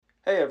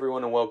Hey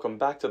everyone, and welcome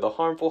back to the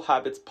Harmful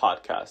Habits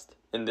Podcast.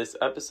 In this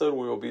episode,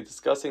 we will be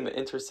discussing the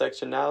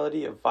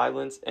intersectionality of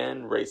violence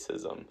and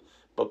racism.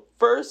 But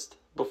first,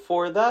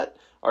 before that,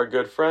 our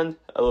good friend,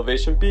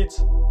 Elevation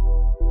Beats.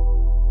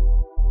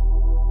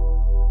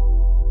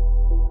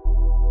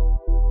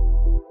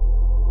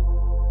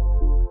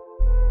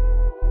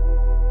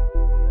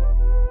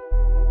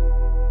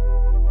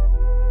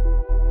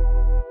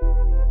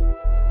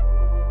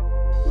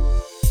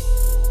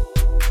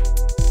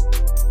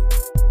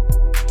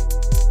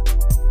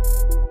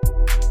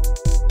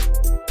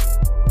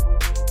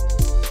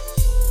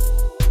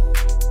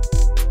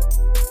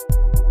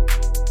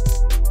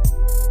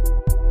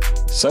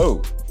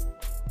 So,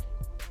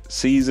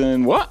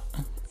 season what?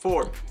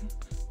 4.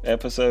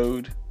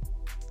 Episode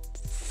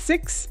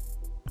 6.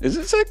 Is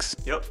it 6?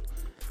 Yep.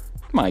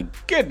 My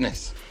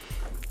goodness.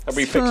 Have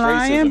we fixed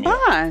Flying racism yet?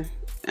 by.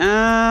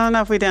 I don't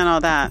know if we done all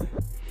that.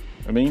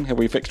 Have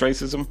we fixed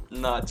racism?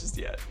 Not just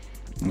yet.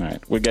 All right,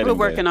 we're getting We're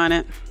working on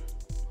it.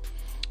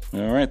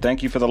 All right,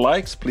 thank you for the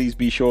likes. Please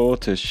be sure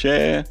to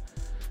share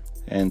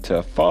and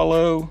to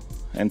follow.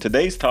 And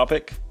today's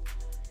topic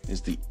is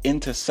the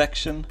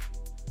intersection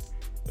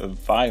of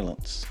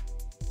violence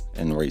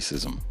and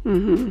racism.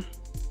 Mm-hmm.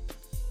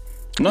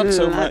 Not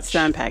so Let's much.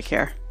 unpack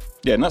here.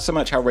 Yeah, not so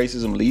much how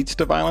racism leads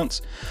to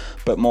violence,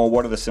 but more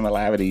what are the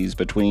similarities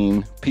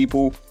between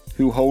people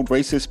who hold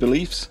racist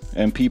beliefs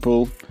and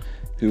people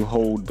who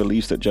hold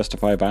beliefs that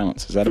justify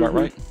violence. Is that about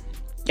right?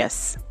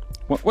 Yes.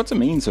 What's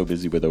Amin so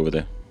busy with over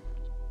there?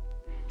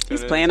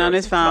 He's playing on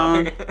his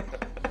phone.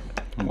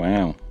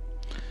 Wow.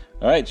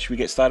 All right, should we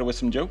get started with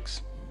some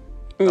jokes?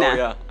 Oh Nah.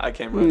 yeah, I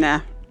came right.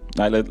 Nah.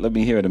 All right, let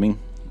me hear it, Amin.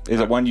 Is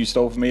it one you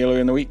stole from me earlier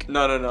in the week?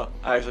 No.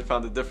 I actually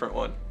found a different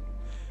one.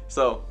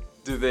 So,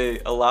 do they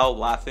allow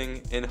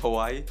laughing in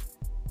Hawaii?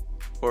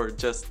 Or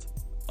just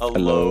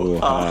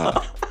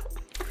aloha?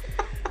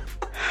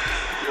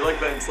 You're like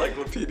the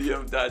encyclopedia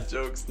of dad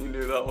jokes. You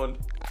knew that one.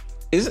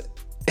 Isn't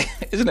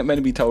it meant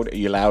to be told, are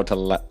you allowed to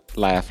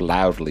laugh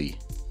loudly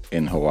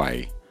in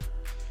Hawaii?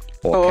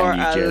 Or can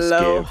you just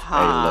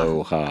aloha. give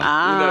aloha?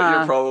 You know,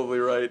 you're probably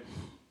right.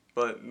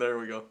 But there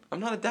we go. I'm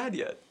not a dad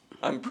yet.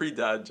 I'm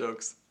pre-dad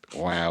jokes.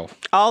 Wow.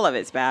 All of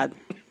it's bad.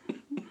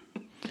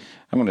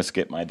 I'm going to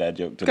skip my dad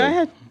joke today. Go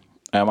ahead.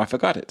 I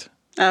forgot it.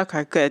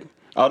 Okay, good.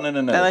 Oh,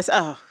 no.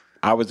 Oh,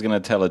 I was going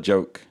to tell a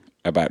joke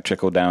about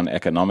trickle-down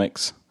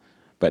economics,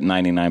 but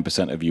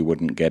 99% of you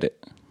wouldn't get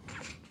it.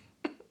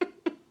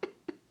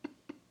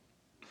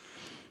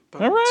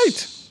 All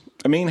right.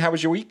 Amin, how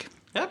was your week?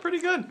 Yeah, pretty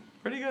good.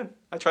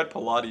 I tried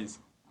Pilates.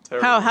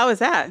 Terrible. how is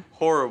that?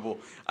 Horrible.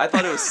 I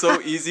thought it was so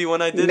easy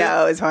when I did it.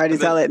 No, it's hard to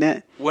And then tell, isn't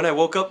it? When I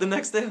woke up the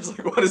next day, I was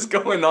like, what is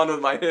going on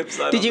with my hips?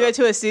 Did you go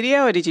to a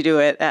studio or did you do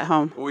it at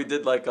home? We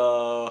did like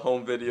a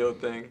home video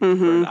thing for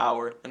an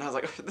hour. And I was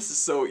like, this is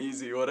so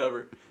easy,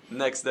 whatever.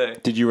 Next day.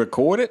 Did you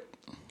record it?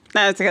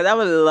 No, it's okay. I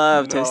would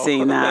love to have No.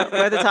 seen that. We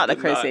have to talk to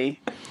Did not. Chrissy.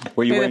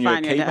 Were you Maybe wearing your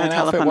find your caveman outfit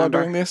telephone while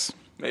number. doing this?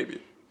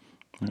 Maybe.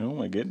 Oh,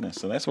 my goodness.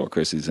 So that's what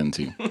Chris is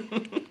into.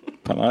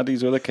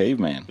 Pilates with a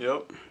caveman.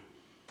 Yep.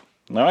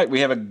 All right, we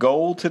have a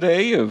goal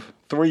today of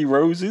 3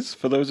 roses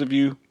for those of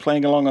you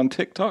playing along on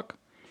TikTok.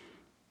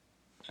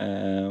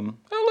 Oh,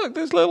 look,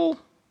 there's little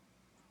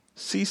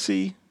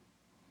CC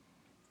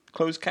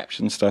closed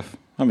caption stuff.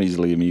 I'm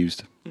easily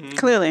amused.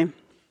 Clearly.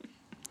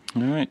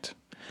 All right.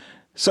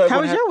 So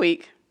How was your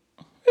week?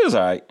 It was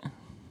all right.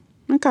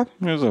 Okay.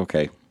 It was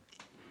okay.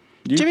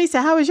 Jimmy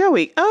said, how was your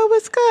week? Oh, it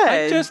was good.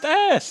 I just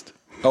asked.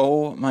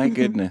 Oh, my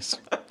goodness.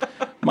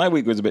 My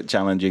week was a bit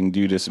challenging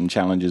due to some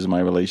challenges in my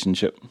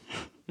relationship.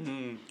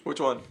 Which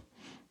one?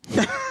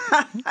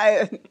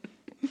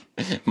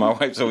 My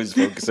wife's always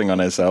focusing on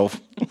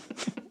herself.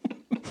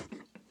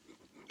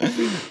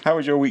 How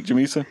was your week,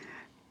 Jamisa? It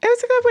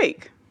was a good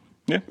week.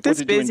 Yeah. What Just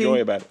did busy. you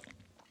enjoy about it?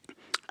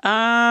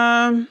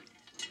 And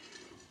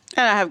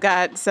I have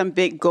got some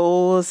big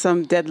goals,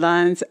 some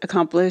deadlines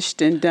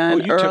accomplished and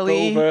done You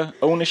early. took over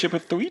ownership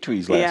of 3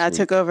 Trees last week. I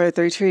took over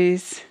 3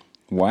 Trees.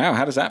 Wow,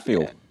 how does that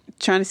feel?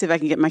 Trying to see if I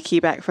can get my key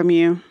back from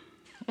you.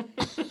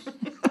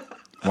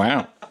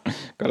 Wow.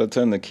 Got to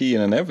turn the key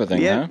in and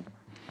everything, Yeah.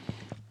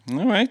 huh?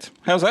 All right.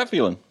 How's that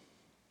feeling?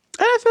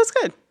 Oh, it feels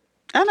good.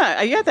 I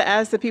know. You have to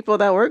ask the people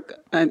that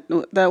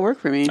work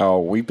for me. Oh,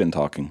 we've been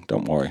talking.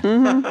 Don't worry.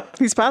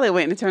 He's probably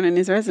waiting to turn in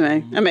his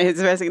resume. I mean,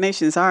 his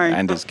resignation. Sorry.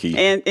 And his key.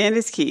 And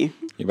his key.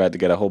 You're about to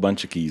get a whole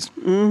bunch of keys.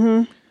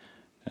 Mm-hmm.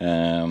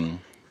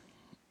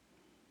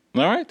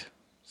 All right.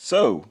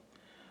 So,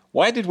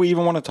 why did we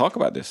even want to talk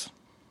about this?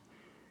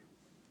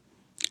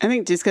 I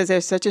think just because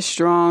there's such a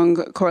strong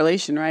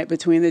correlation, right,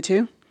 between the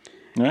two.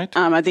 All right.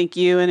 I think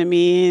you and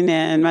Amin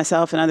and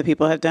myself and other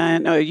people have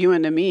done, or you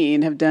and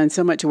Amin have done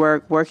so much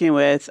work working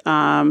with in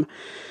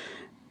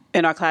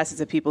our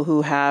classes of people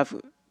who have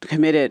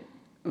committed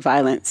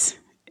violence.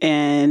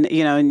 And,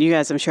 and you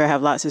guys, I'm sure,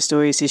 have lots of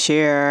stories to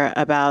share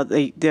about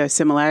the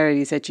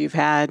similarities that you've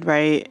had,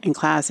 right, in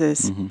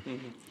classes. Mm-hmm.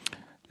 Mm-hmm.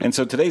 And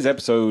so today's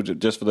episode,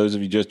 just for those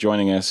of you just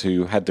joining us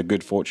who had the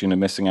good fortune of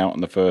missing out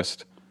on the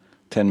first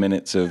 10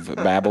 minutes of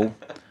babble,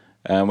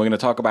 we're going to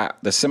talk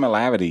about the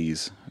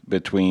similarities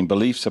between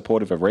beliefs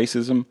supportive of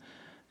racism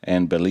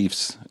and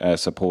beliefs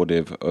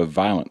supportive of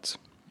violence.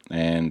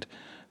 And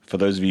for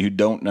those of you who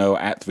don't know,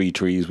 at Three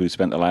Trees, we've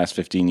spent the last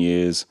 15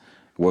 years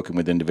working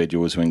with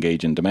individuals who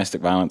engage in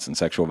domestic violence and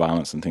sexual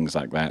violence and things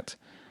like that.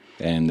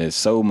 And there's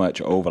so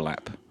much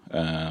overlap.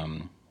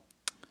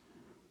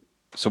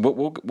 So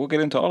we'll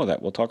get into all of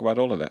that. We'll talk about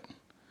all of that.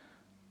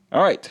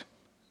 All right.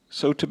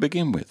 So to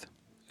begin with,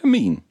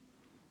 Amin,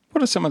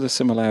 what are some of the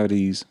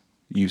similarities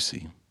you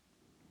see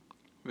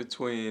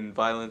between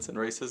violence and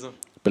racism?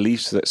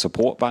 Beliefs that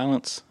support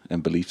violence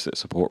and beliefs that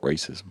support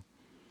racism.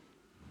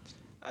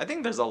 I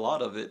think there's a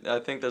lot of it. I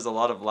think there's a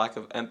lot of lack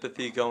of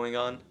empathy going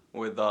on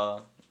with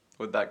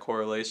that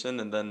correlation.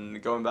 And then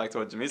going back to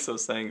what Jamisa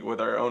was saying,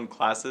 with our own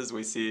classes,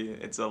 we see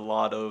it's a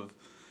lot of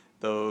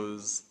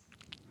those,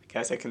 I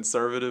guess,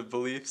 conservative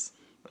beliefs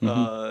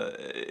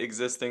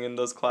existing in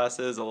those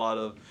classes, a lot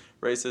of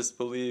racist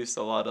beliefs,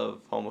 a lot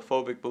of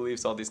homophobic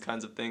beliefs, all these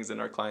kinds of things in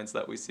our clients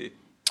that we see.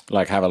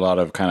 Like have a lot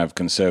of kind of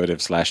conservative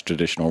 /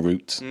 traditional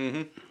roots.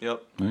 Mm-hmm.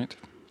 Yep. Right.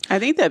 I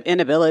think the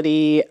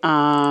inability,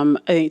 I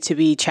think, to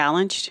be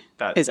challenged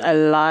is a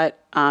lot.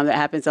 That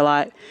happens a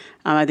lot.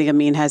 I think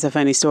Amin has a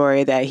funny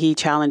story that he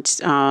challenged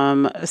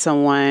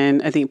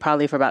someone, I think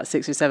probably for about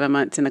 6 or 7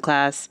 months in the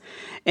class.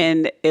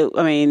 And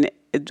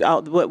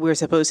what we were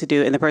supposed to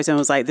do, and the person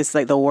was like, this is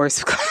like the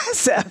worst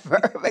class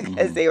ever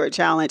because they were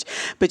challenged.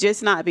 But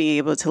just not being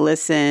able to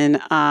listen,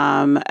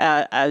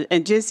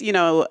 and just,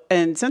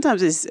 and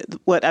sometimes it's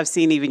what I've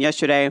seen even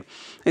yesterday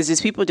is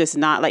just people just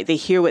not like, they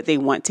hear what they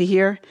want to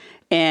hear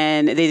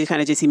and they just kind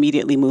of just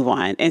immediately move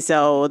on. And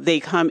so they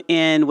come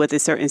in with a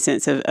certain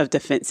sense of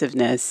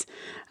defensiveness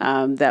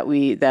that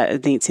I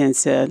think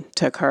tends to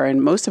occur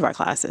in most of our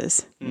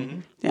classes. Mm-hmm.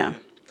 Yeah.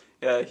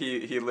 Yeah,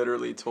 he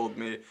literally told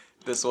me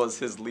this was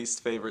his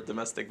least favorite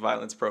domestic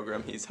violence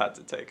program he's had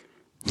to take.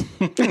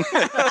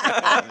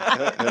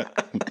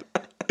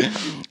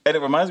 And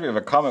it reminds me of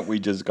a comment we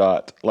just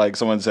got. Like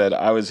someone said,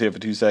 I was here for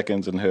 2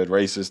 seconds and heard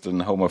racist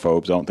and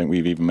homophobes. I don't think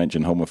we've even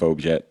mentioned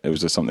homophobes yet. It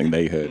was just something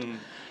they heard.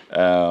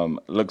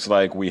 Looks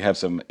like we have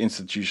some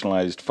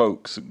institutionalized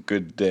folks.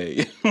 Good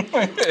day.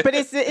 But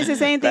it's the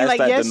same thing. That's like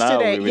that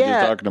yesterday, we were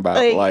just talking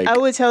about. Like I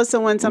would tell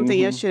someone something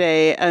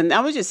yesterday, and I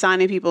was just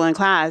signing people in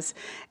class,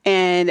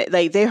 and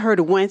like they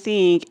heard one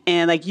thing,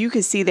 and like you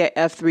could see their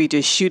F3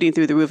 just shooting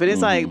through the roof, and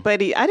it's like,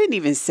 buddy, I didn't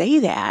even say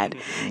that,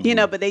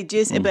 But they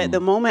just, but the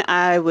moment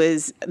I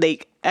was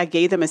like, I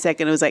gave them a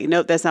second, it was like,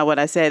 nope, that's not what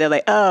I said. They're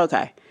like, oh,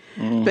 okay.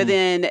 But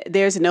then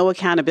there's no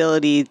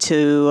accountability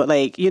to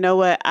like, you know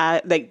what,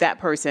 I like that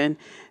person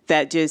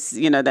that just,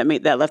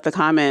 that left the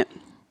comment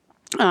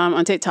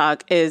on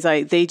TikTok is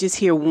like, they just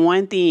hear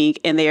one thing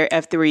and their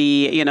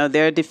F3,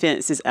 their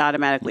defense is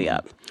automatically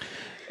up.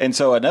 And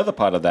so another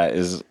part of that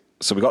is,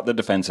 so we got the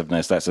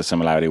defensiveness, that's a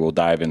similarity. We'll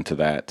dive into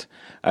that.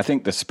 I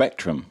think the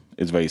spectrum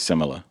is very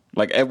similar.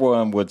 Like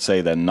everyone would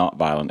say they're not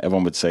violent.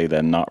 Everyone would say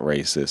they're not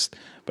racist.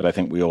 But I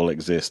think we all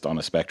exist on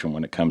a spectrum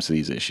when it comes to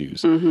these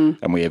issues.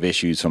 And we have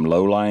issues from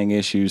low-lying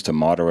issues to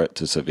moderate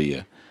to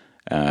severe.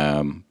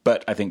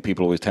 But I think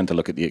people always tend to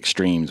look at the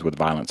extremes with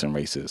violence and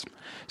racism.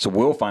 So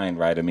we'll find,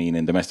 right,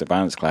 in domestic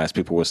violence class,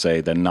 people will say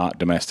they're not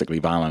domestically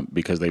violent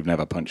because they've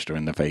never punched her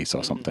in the face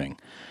or something.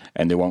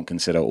 And they won't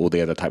consider all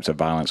the other types of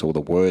violence, all the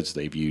words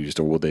they've used,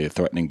 or all the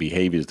threatening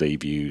behaviors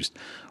they've used,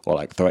 or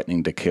like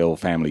threatening to kill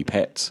family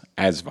pets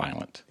as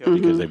violent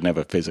because they've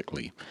never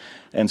physically.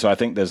 And so I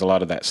think there's a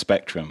lot of that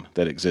spectrum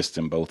that exists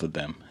in both of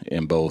them,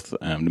 in both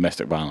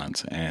domestic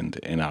violence and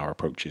in our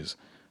approaches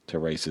to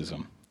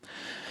racism.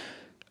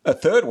 A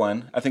third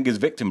one, I think, is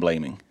victim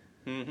blaming.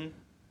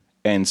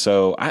 And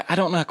so I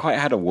don't know quite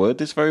how to word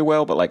this very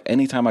well, but like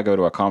anytime I go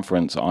to a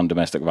conference on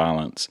domestic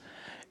violence,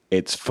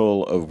 it's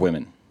full of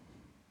women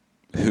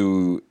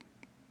who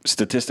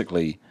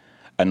statistically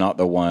are not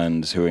the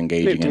ones who are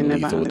engaging in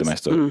lethal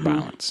domestic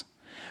violence.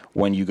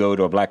 When you go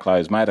to a Black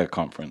Lives Matter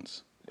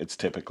conference, it's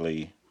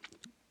typically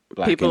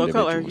Black people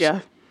individuals of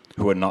color,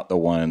 who are not the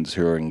ones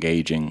who are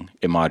engaging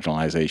in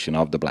marginalization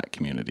of the Black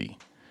community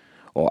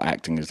or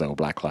acting as though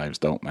Black lives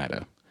don't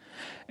matter.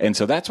 And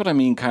so that's what I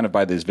mean kind of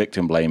by this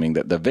victim blaming,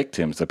 that the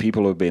victims, the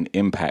people who have been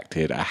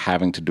impacted, are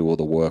having to do all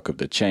the work of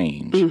the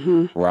change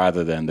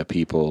rather than the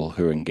people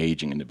who are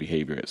engaging in the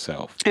behavior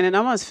itself. And it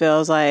almost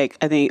feels like,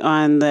 I think,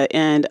 on the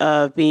end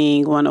of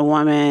being a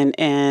woman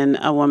and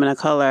a woman of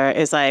color,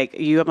 it's like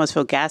you almost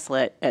feel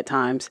gaslit at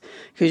times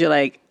because you're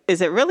like,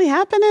 is it really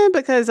happening?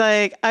 Because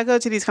like I go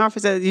to these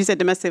conferences, you said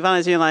domestic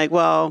violence, and you're like,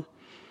 well,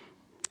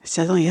 it's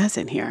just only us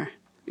in here.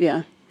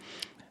 Yeah.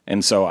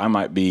 And so I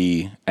might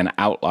be an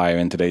outlier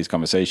in today's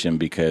conversation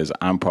because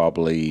I'm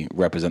probably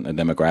representing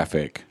a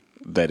demographic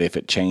that if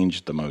it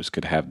changed the most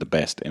could have the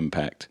best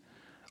impact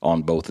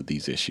on both of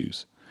these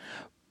issues.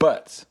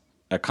 But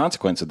a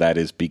consequence of that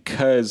is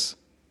because,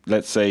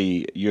 let's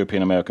say,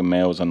 European American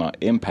males are not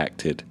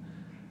impacted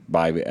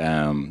by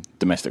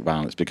domestic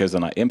violence, because they're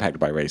not impacted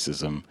by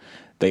racism,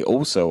 they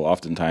also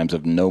oftentimes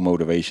have no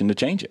motivation to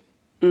change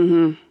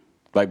it.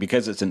 Like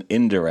because it's an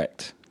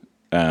indirect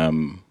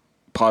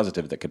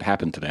positive that could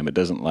happen to them. It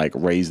doesn't like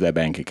raise their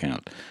bank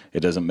account. It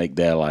doesn't make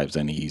their lives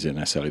any easier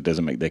necessarily. It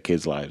doesn't make their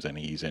kids' lives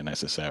any easier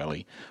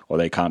necessarily, or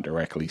they can't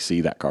directly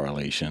see that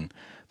correlation.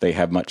 They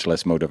have much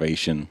less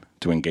motivation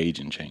to engage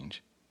in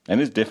change. And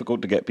it's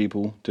difficult to get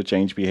people to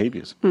change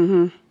behaviors.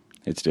 Mm-hmm.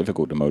 It's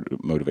difficult to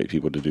motivate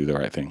people to do the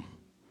right thing.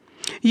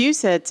 You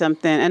said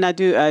something, and I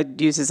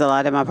use this a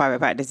lot in my private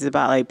practice,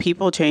 about like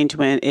people change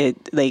when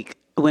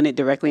it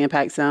directly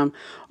impacts them,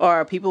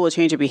 or people will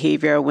change their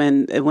behavior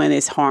when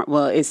it's harm.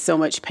 Well, it's so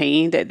much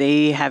pain that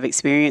they have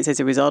experienced as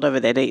a result of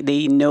it that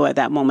they know at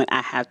that moment,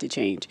 I have to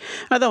change.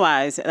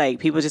 Otherwise, like,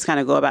 people just kind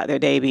of go about their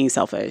day being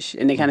selfish,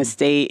 and they kind of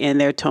stay in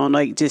their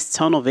just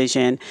tunnel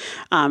vision,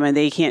 and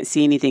they can't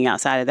see anything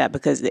outside of that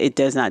because it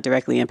does not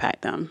directly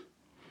impact them.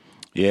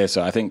 Yeah,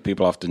 so I think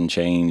people often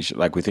change,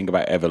 like we think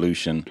about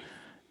evolution,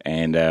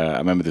 and I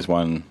remember this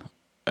one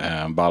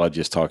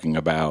biologist talking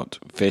about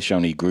fish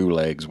only grew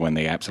legs when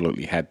they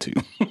absolutely had to.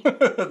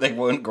 They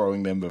weren't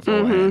growing them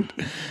beforehand.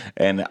 Mm-hmm.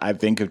 And I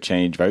think of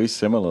change very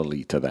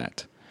similarly to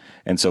that.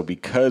 And so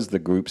because the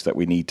groups that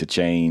we need to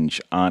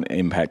change aren't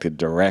impacted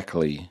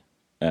directly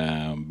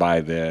by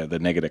the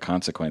negative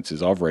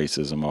consequences of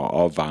racism or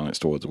of violence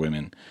towards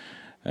women,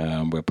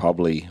 we're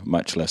probably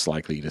much less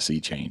likely to see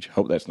change.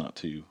 Hope that's not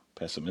too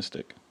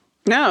pessimistic.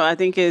 No, I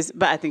think it's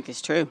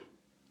true.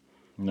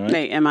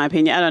 Right. In my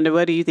opinion. I don't know.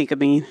 What do you think,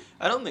 Amin?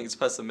 I don't think it's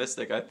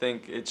pessimistic. I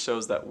think it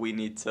shows that we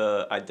need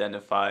to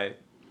identify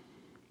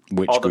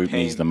which group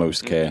needs the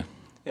most care.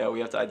 Yeah, we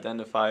have to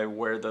identify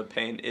where the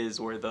pain is,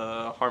 where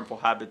the harmful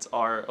habits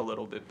are a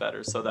little bit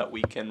better, so that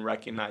we can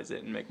recognize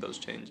it and make those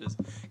changes.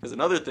 Because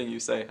another thing you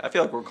say, I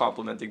feel like we're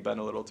complimenting Ben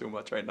a little too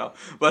much right now,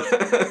 but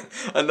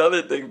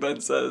another thing Ben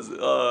says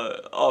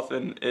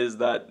often is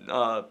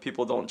that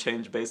people don't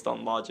change based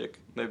on logic.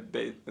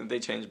 They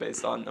change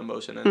based on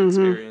emotion and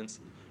experience.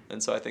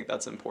 And so I think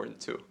that's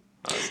important too.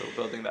 So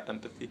building that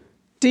empathy.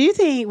 Do you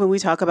think when we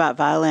talk about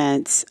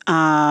violence,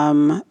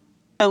 and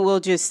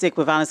we'll just stick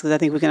with violence because I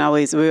think we can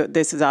always,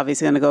 this is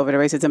obviously going to go over to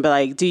racism, but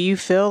like, do you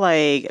feel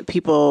like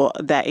people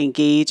that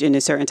engage in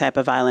a certain type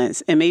of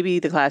violence, and maybe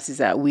the classes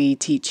that we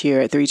teach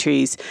here at Three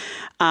Trees,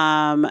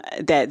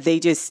 that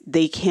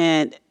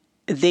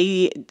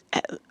they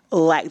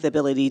lack the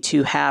ability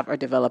to have or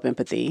develop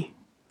empathy?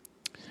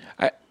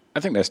 I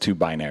think that's too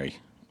binary.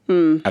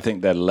 I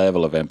think their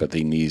level of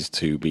empathy needs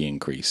to be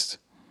increased.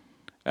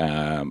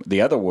 The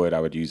other word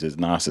I would use is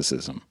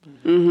narcissism,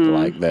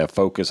 like their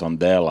focus on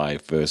their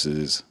life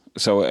versus.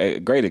 So a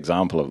great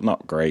example of,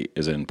 not great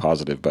as in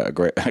positive, but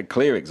a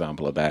clear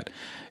example of that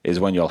is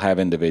when you'll have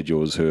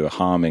individuals who are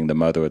harming the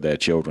mother of their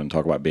children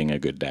talk about being a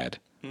good dad.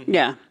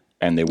 Yeah.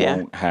 And they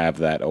won't have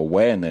that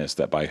awareness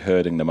that by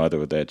hurting the mother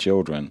of their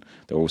children,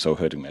 they're also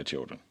hurting their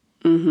children.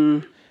 Mm-hmm.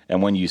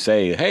 And when you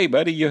say, hey,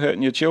 buddy, you're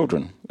hurting your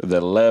children, the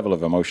level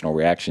of emotional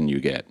reaction you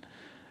get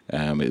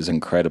is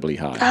incredibly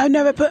high. I've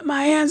never put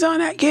my hands on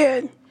that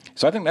kid.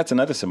 So I think that's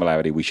another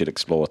similarity we should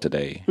explore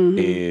today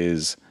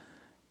is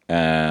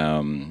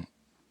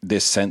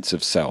this sense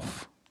of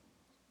self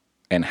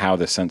and how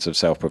this sense of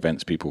self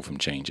prevents people from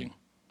changing.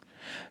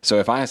 So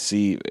if I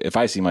see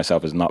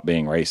myself as not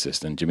being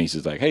racist, and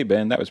Jamisa's like, hey,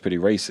 Ben, that was pretty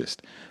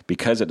racist.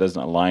 Because it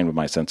doesn't align with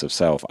my sense of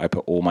self, I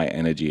put all my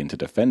energy into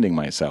defending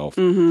myself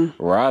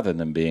rather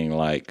than being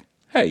like,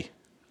 hey,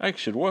 I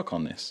should work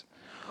on this.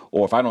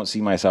 Or if I don't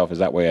see myself as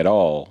that way at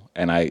all,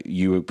 and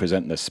you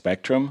present the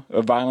spectrum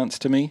of violence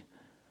to me,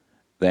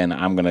 then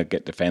I'm going to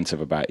get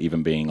defensive about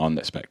even being on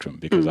the spectrum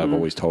because I've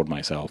always told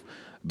myself,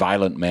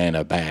 violent men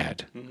are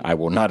bad. I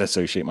will not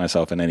associate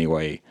myself in any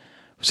way.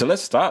 So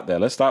let's start there.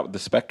 Let's start with the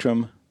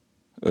spectrum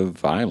of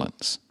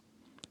violence.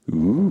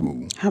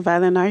 Ooh. How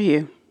violent are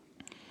you?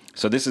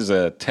 So this is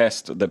a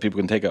test that people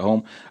can take at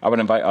home. I would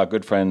invite our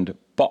good friend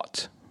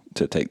Bot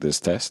to take this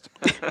test.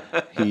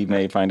 He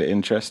may find it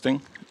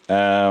interesting.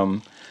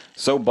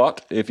 So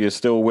Bot, if you're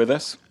still with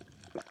us,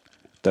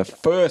 the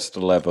first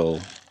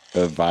level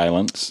of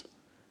violence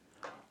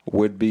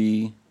would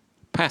be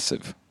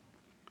passive.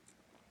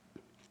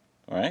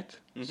 All right?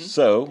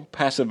 So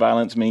passive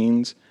violence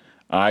means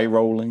eye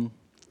rolling,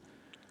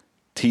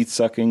 teeth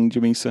sucking,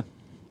 Jamisa.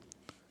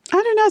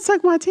 I do not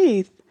suck my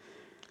teeth.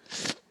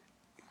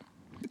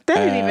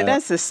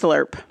 That's a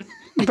slurp.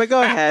 But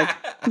go ahead.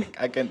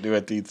 I can't do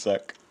a teeth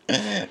suck.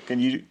 Can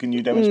you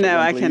demonstrate? No,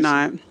 one, I please?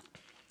 cannot.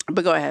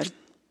 But go ahead.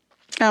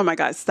 Oh my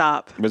God,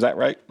 stop. Was that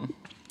right?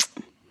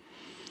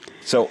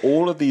 So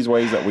all of these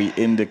ways that we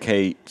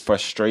indicate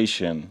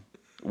frustration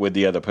with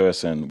the other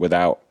person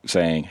without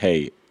saying,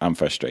 hey, I'm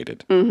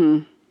frustrated.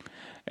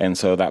 And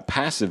so that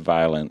passive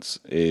violence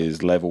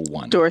is level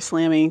 1. Door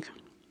slamming.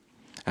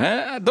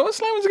 Door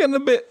slamming's getting a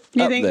bit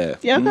You up think? there.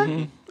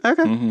 Yeah,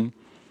 okay.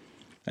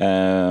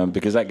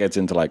 Because that gets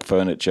into like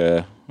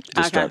furniture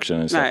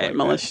destruction and stuff like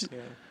malicious. that.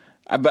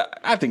 Yeah. But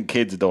I think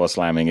kids door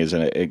slamming is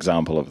an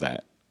example of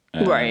that.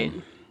 Right.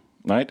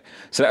 Right?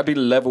 So that'd be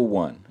level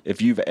 1.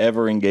 If you've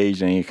ever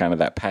engaged in any kind of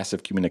that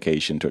passive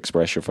communication to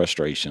express your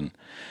frustration.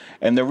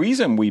 And the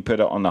reason we put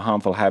it on the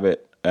harmful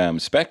habit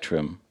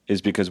spectrum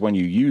is because when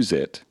you use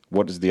it,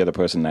 what does the other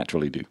person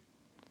naturally do?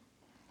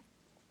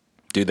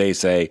 Do they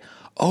say,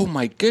 oh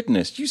my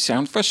goodness, you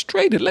sound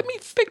frustrated. Let me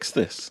fix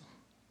this.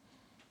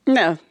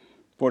 No.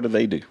 What do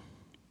they do?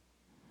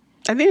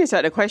 I think they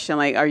start the question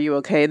like, are you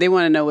okay? They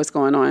want to know what's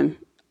going on.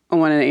 I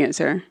want an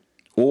answer.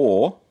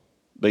 Or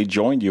they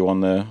joined you on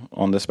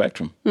the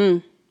spectrum.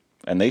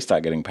 And they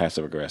start getting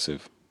passive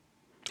aggressive.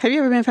 Have you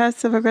ever been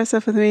passive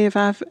aggressive with me if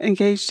I've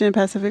engaged in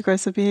passive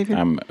aggressive behavior?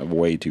 I'm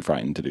way too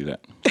frightened to do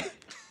that.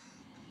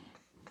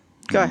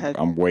 Go ahead.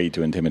 I'm way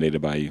too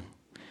intimidated by you.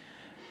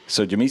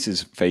 So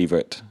Jamisa's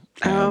favorite.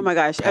 Oh my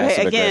gosh.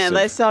 Okay, again,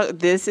 let's talk.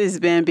 This is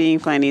Ben being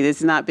funny. This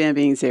is not Ben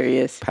being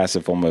serious.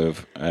 Passive form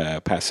of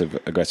passive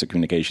aggressive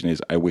communication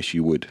is I wish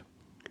you would.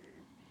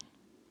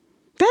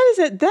 That is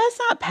it. That's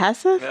not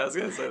passive. Yeah, I was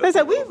gonna say That's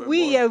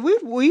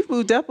we've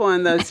moved up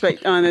on the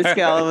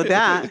scale of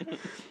that.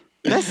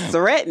 That's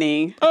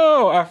threatening.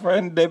 Oh, our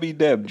friend Debbie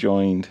Deb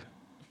joined.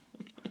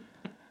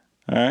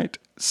 All right.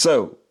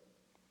 So,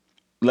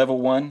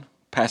 level 1,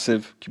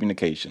 passive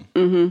communication.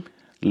 Mm-hmm.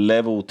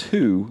 Level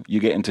 2,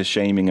 you get into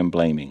shaming and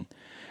blaming.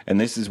 And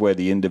this is where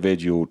the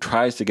individual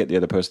tries to get the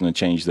other person to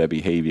change their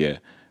behavior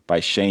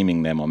by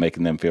shaming them or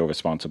making them feel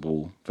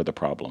responsible for the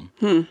problem.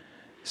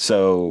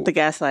 So The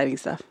gaslighting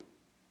stuff.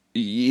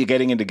 You're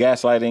getting into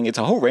gaslighting. It's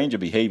a whole range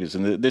of behaviors.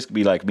 And this could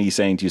be like me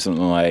saying to you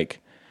something like,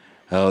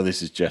 oh,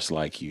 this is just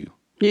like you.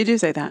 You do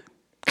say that.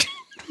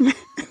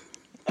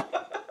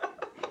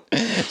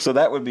 So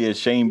that would be a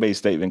shame-based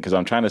statement because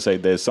I'm trying to say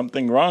there's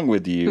something wrong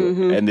with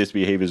you and this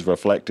behavior is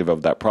reflective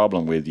of that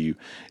problem with you.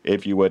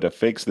 If you were to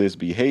fix this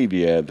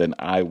behavior, then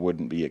I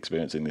wouldn't be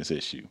experiencing this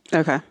issue.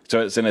 Okay.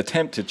 So it's an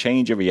attempt to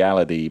change a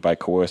reality by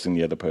coercing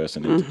the other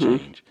person into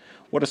change.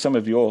 What are some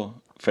of your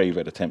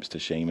favorite attempts to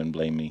shame and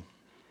blame me?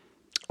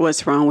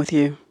 What's wrong with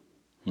you?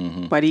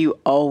 Why do you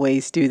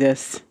always do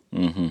this?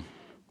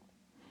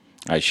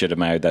 I should have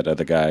married that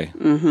other guy.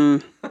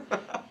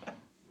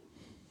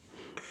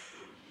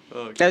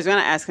 I was going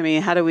to ask me,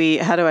 how do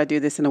I do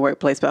this in the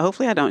workplace? But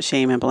hopefully I don't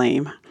shame and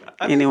blame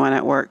anyone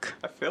at work.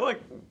 I feel like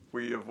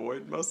we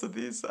avoid most of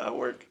these at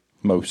work.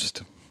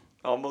 Most.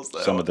 Almost.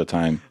 Some of the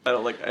time. I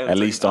don't like. At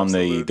least on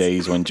the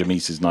days when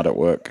Jamise is not at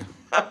work.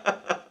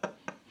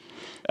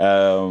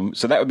 So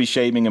that would be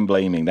shaming and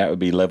blaming. That would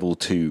be level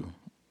 2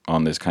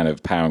 on this kind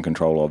of power and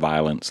control or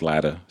violence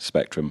ladder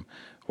spectrum,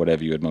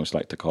 whatever you would most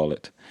like to call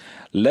it.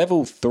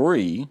 Level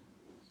 3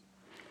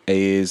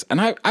 is,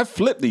 and I've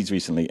flipped these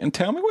recently, and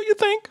tell me what you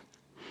think.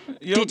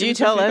 Did you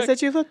tell us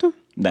that you flipped them?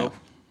 No.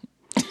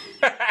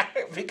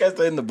 Because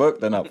they're in the book,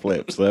 they're not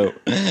flipped, so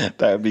that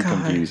would be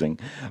confusing.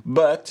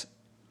 But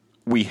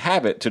we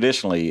have it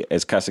traditionally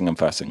as cussing and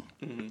fussing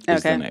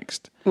is the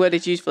next. What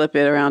did you flip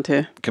it around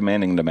to?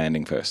 Commanding and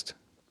demanding first.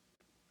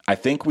 I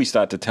think we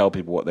start to tell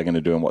people what they're going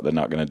to do and what they're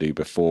not going to do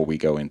before we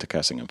go into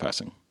cussing and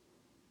fussing.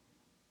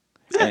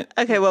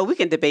 Okay, well, we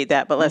can debate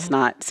that, but let's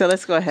not. So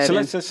let's go ahead. So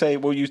let's just say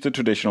we'll use the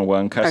traditional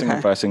one. Cussing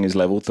and fussing is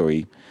level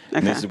 3.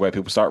 And this is where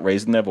people start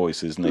raising their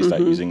voices and they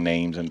start using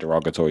names and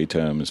derogatory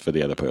terms for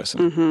the other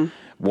person.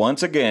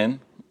 Once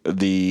again,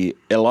 the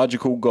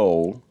illogical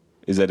goal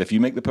is that if you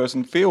make the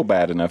person feel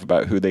bad enough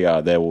about who they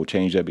are, they will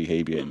change their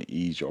behavior and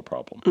ease your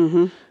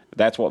problem.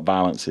 That's what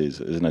violence is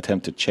an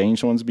attempt to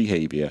change someone's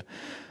behavior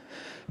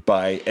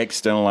by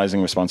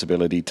externalizing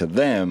responsibility to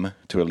them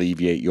to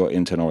alleviate your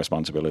internal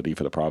responsibility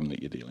for the problem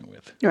that you're dealing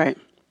with. Right.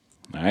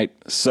 All right.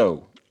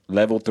 So,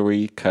 level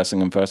 3,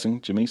 cussing and fussing.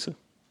 Jamisa?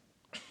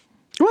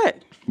 What?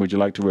 Would you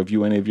like to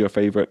review any of your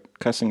favorite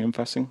cussing and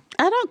fussing?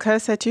 I don't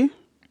cuss at you.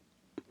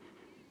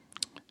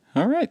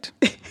 All right.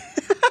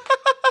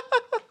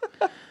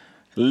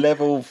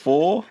 Level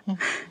 4.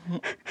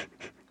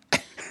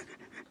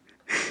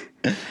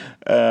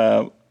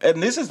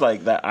 And this is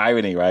like that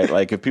irony, right?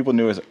 Like if people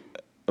knew us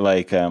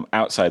like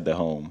outside the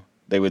home,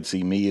 they would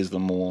see me as the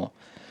more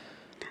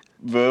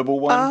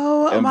verbal one.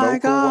 Oh and my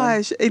vocal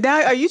gosh. one.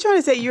 Now, are you trying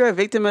to say you're a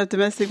victim of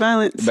domestic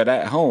violence? But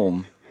at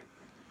home,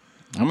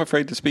 I'm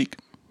afraid to speak.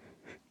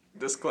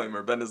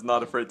 Disclaimer, Ben is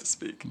not afraid to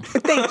speak.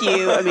 Thank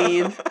you. I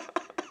mean,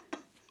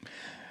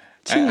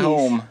 At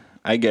home,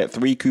 I get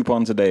 3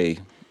 coupons a day,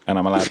 and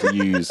I'm allowed to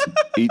use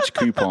each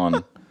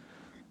coupon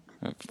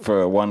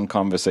for one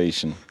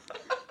conversation.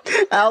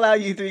 I'll allow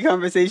you 3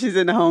 conversations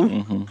in the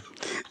home.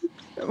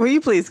 Will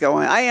you please go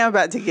on? I am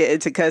about to get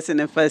into cussing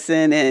and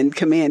fussing and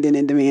commanding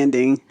and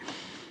demanding.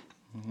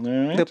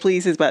 All right. The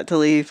please is about to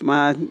leave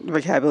my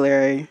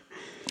vocabulary.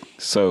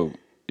 So,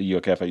 are you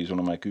okay if I use one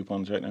of my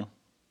coupons right now?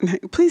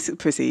 Please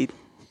proceed.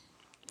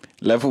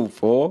 Level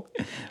 4,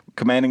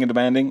 commanding and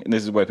demanding. And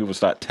this is where people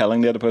start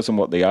telling the other person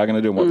what they are going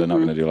to do and what they're not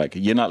going to do. Like,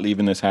 you're not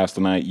leaving this house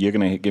tonight. You're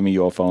going to give me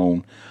your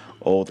phone.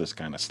 All this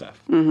kind of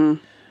stuff.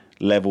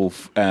 Level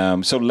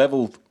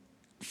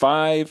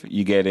 5,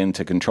 you get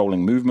into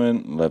controlling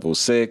movement. Level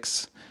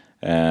 6,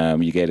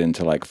 you get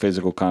into like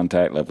physical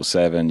contact. Level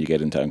 7, you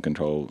get into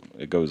uncontrolled.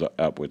 It goes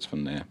upwards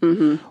from there.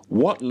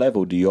 What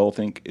level do you all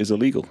think is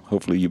illegal?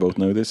 Hopefully you both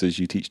know this as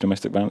you teach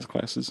domestic violence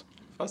classes.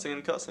 Fussing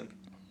and cussing.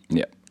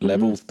 Yeah,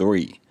 level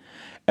 3.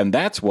 And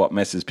that's what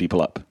messes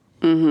people up.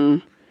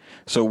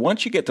 So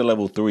once you get to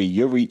level 3,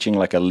 you're reaching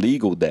like a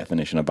legal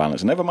definition of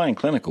violence. Never mind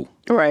clinical.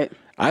 Right.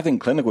 I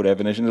think clinical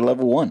definition is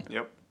level 1.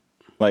 Yep.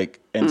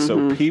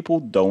 So people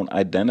don't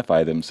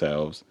identify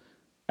themselves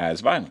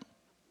as violent,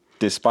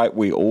 despite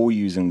we all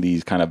using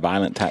these kind of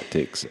violent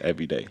tactics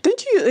every day.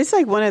 Don't you? It's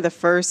like one of the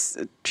first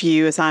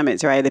few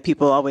assignments, right? That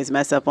people always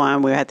mess up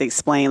on. We have to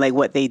explain like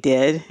what they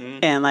did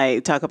and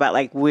like talk about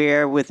like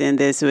where within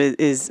this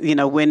is,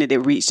 when did it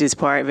reach this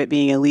part of it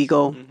being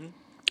illegal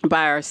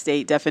by our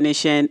state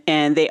definition?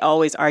 And they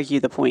always argue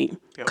the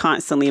point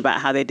constantly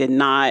about how they did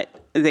not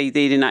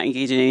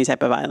engage in any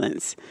type of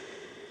violence.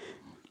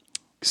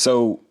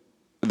 So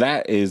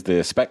that is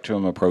the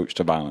spectrum approach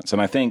to violence.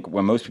 And I think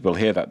when most people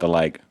hear that, they're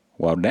like,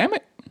 well, damn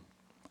it,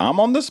 I'm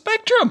on the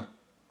spectrum.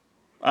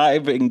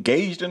 I've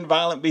engaged in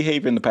violent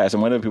behavior in the past.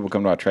 And whenever people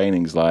come to our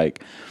trainings,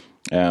 like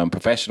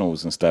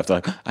professionals and stuff, they're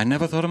like, I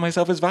never thought of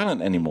myself as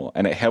violent anymore.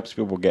 And it helps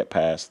people get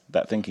past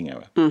that thinking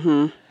error.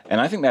 Mm-hmm.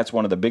 And I think that's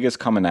one of the biggest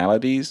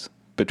commonalities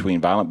between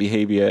violent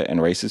behavior and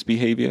racist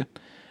behavior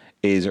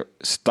is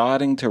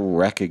starting to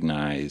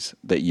recognize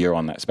that you're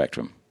on that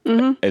spectrum.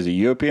 Mm-hmm. As a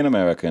European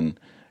American,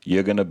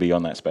 you're going to be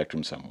on that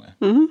spectrum somewhere.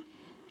 Mm-hmm.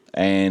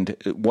 And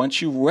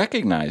once you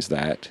recognize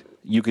that,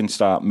 you can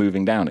start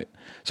moving down it.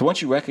 So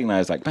once you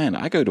recognize, like, man,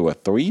 I go to a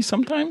 3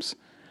 sometimes,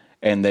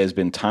 and there's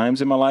been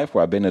times in my life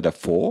where I've been at a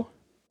 4,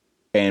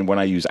 and when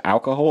I use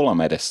alcohol,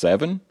 I'm at a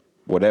 7,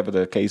 whatever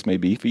the case may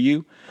be for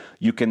you,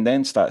 you can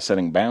then start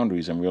setting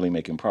boundaries and really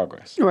making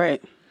progress.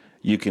 Right.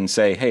 You can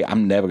say, hey,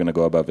 I'm never going to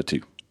go above a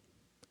 2.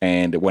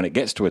 And when it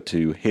gets to a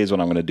 2, here's what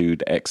I'm going to do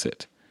to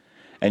exit.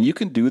 And you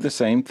can do the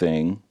same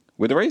thing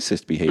with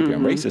racist behavior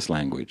and racist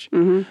language.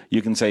 Mm-hmm.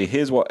 You can say,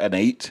 here's what an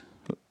 8,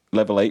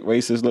 level 8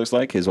 racist looks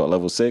like. Here's what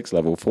level 6,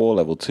 level 4,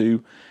 level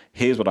 2.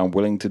 Here's what I'm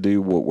willing to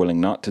do, what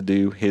willing not to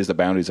do. Here's the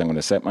boundaries I'm going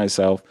to set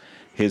myself.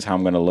 Here's how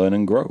I'm going to learn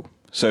and grow.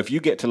 So if you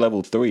get to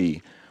level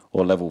 3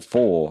 or level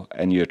 4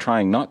 and you're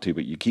trying not to,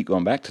 but you keep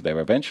going back to there,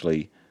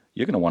 eventually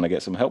you're going to want to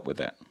get some help with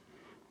that.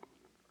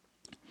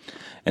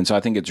 And so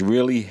I think it's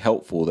really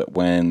helpful that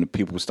when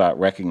people start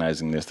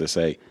recognizing this, they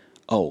say,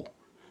 oh,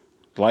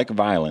 like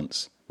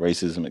violence,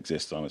 racism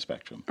exists on a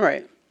spectrum.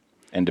 Right.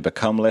 And to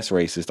become less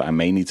racist, I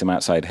may need some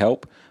outside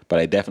help, but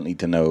I definitely need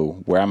to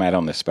know where I'm at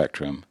on this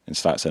spectrum and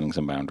start setting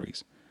some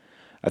boundaries.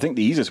 I think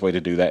the easiest way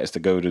to do that is to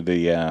go to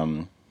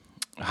the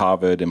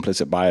Harvard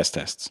implicit bias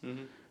tests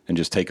and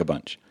just take a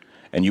bunch.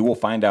 And you will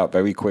find out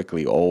very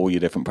quickly all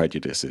your different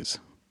prejudices,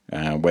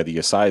 whether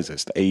you're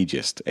sizist,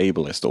 ageist,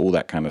 ableist, all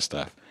that kind of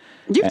stuff.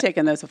 You've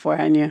taken those before,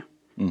 haven't you?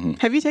 Mm-hmm.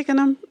 Have you taken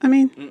them? I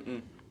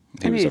mean,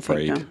 he was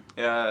afraid.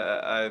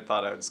 Yeah, I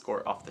thought I would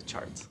score off the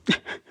charts.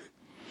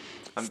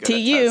 I'm good TU.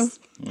 at tests.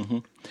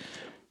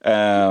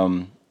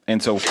 Mm-hmm.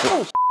 And so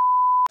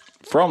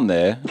from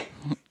there,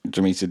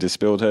 Jamisa just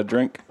spilled her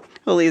drink.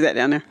 We'll leave that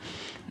down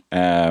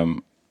there.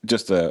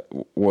 Just a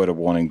word of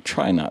warning: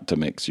 try not to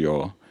mix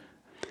your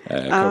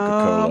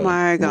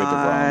Coca-Cola with the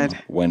rum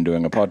when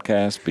doing a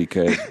podcast,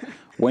 because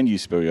when you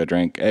spill your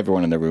drink,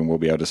 everyone in the room will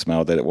be able to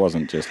smell that it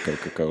wasn't just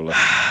Coca-Cola.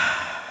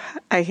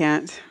 I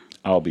can't.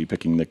 I'll be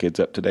picking the kids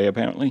up today,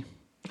 apparently.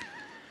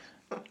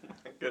 Oh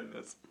my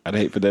goodness. I'd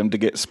hate for them to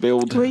get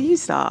spilled. Will you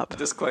stop?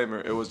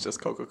 Disclaimer, it was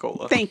just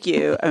Coca-Cola. Thank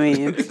you. I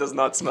mean, It does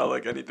not smell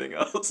like anything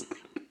else.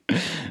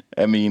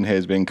 Amin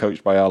has been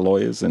coached by our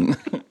lawyers, and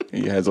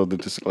he has all the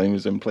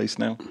disclaimers in place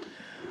now.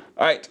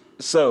 All right,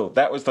 so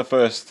that was the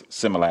first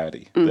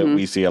similarity that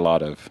we see a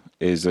lot of,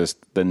 is just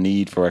the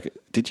need for...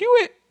 Did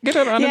you get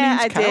it on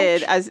Amin's couch?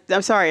 Yeah, I did.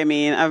 I'm sorry,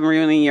 Amin. I'm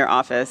ruining your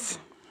office.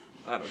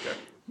 I don't care.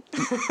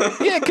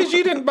 Yeah, because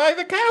you didn't buy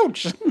the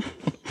couch.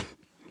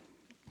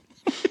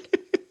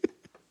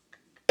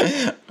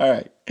 All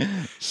right.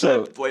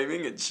 So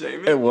blaming and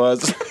shaming? It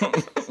was.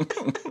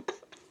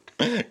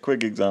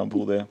 Quick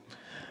example there.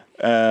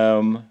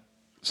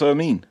 So,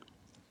 Amin,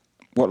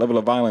 what level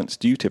of violence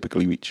do you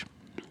typically reach?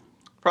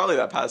 Probably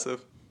that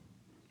passive.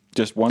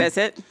 Just one? That's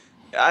it?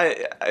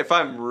 If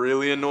I'm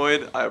really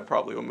annoyed, I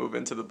probably will move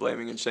into the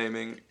blaming and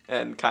shaming,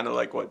 and kind of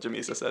like what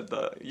Jamisa said,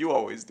 you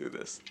always do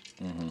this.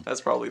 Mm-hmm.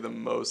 That's probably the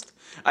most.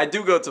 I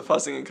do go to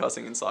fussing and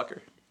cussing in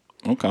soccer.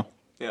 Okay.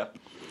 Yeah.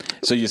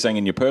 So you're saying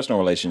in your personal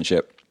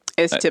relationship,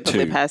 it's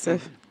typically 2.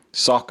 passive.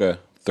 Soccer,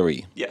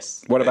 3.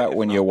 Yes. What about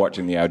when you're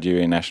watching the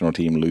Algerian national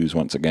team lose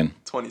once again?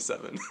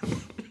 27.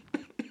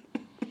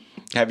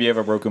 Have you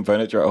ever broken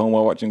furniture at home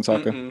while watching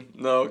soccer?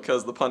 No,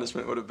 because the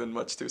punishment would have been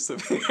much too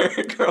severe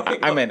growing up.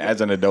 I meant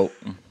as an adult.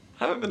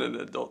 I haven't been an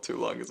adult too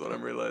long is what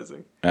I'm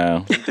realizing.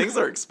 Oh. Things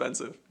are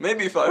expensive.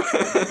 Maybe if I...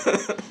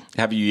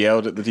 Have you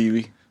yelled at the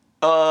TV?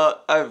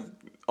 I've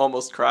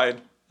almost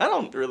cried. I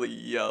don't really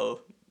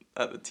yell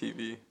at the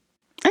TV.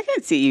 I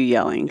can't see you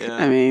yelling. Yeah.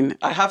 I mean...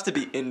 I have to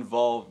be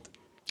involved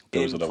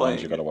Those in are the playing.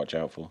 ones you got to watch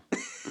out for.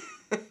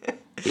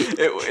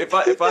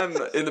 If I'm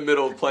in the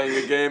middle of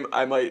playing a game,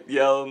 I might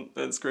yell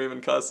and scream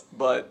and cuss,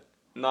 but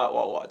not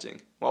while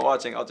watching. While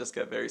watching, I'll just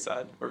get very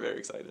sad or very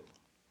excited.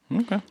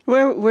 Okay.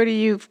 Where would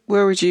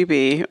you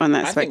be on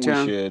that spectrum? I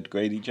think we should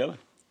grade each other.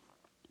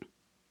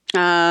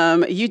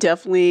 You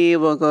definitely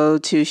will go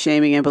to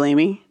shaming and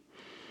blaming.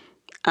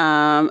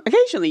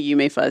 Occasionally you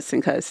may fuss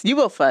and cuss. You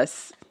will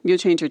fuss. You'll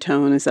change your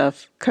tone and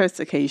stuff. Curse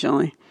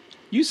occasionally.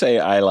 You say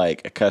I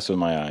cuss with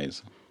my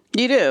eyes.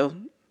 You do.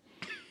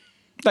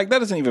 Like, that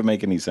doesn't even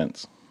make any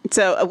sense.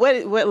 So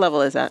what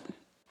level is that?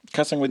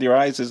 Cussing with your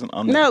eyes isn't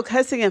on there. No,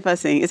 cussing and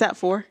fussing. Is that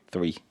 4?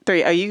 3.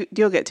 3.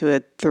 You'll get to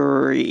a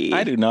 3.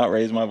 I do not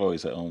raise my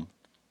voice at home.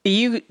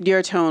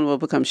 Your tone will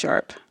become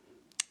sharp.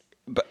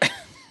 But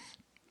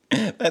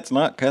that's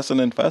not cussing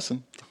and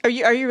fussing. Are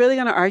you really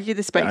going to argue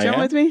the spectrum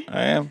with me?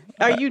 I am.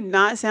 Are you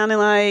not sounding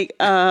like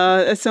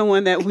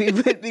someone that we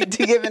would be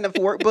giving a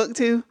workbook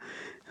to?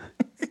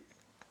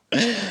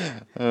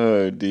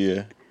 Oh,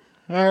 dear.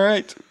 All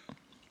right.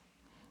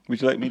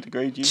 Would you like me to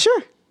grade you?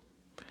 Sure.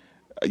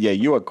 Yeah,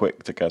 you are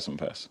quick to cuss and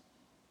fuss.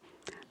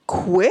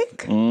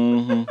 Quick?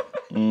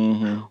 Mm-hmm.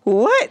 Mm-hmm.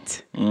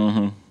 What?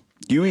 Mm-hmm.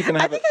 You even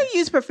have I think I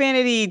use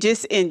profanity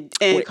just in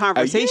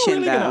conversation, are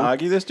you really going to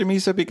argue this,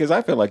 Jamisa? Because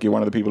I feel like you're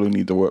one of the people who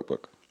need the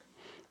workbook.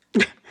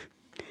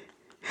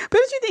 But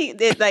don't you think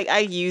that, like, I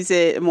use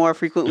it more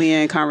frequently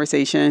in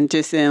conversation,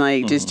 just in,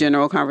 like, just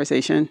general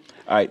conversation?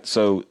 All right,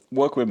 so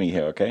work with me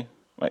here, okay?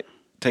 Right,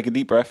 take a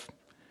deep breath.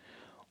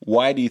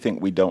 Why do you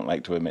think we don't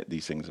like to admit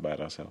these things about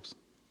ourselves?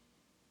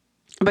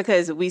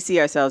 Because we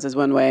see ourselves as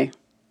one way.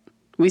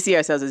 We see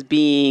ourselves as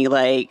being,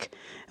 like,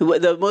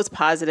 the most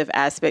positive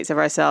aspects of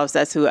ourselves.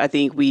 That's who I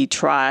think we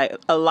try.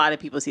 A lot of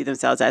people see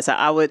themselves as. So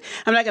I'm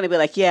not going to be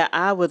like, yeah,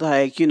 I would,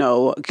 like,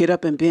 get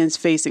up in Ben's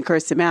face and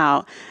curse him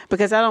out,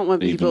 because I don't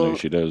want people. Even though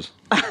she does.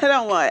 I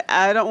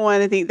don't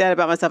want to think that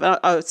about myself.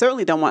 I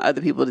certainly don't want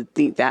other people to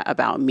think that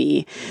about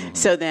me. Mm-hmm.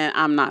 So then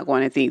I'm not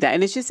going to think that.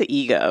 And it's just an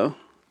ego.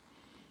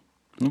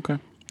 Okay.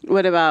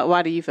 Why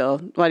do you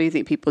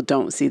think people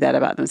don't see that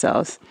about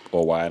themselves?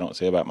 Or why I don't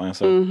see it about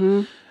myself?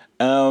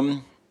 Mm-hmm.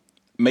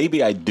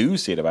 Maybe I do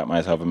see it about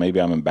myself, and maybe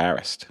I'm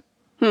embarrassed.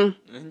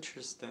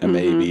 Interesting. And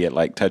maybe it,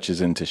 like, touches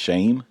into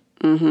shame.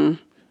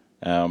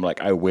 Mm-hmm.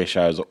 Like, I wish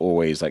I was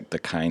always, like, the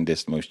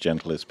kindest, most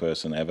gentlest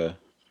person ever.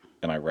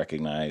 And I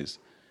recognize,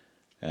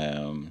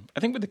 I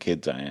think with the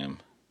kids I am.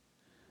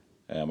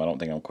 I don't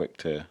think I'm quick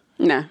to...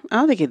 No, I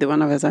don't think either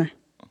one of us are.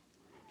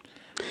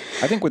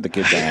 I think with the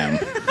kids I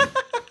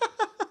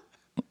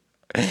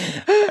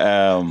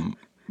am.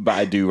 But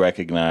I do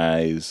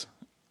recognize...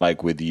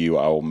 Like with you,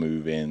 I'll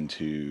move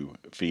into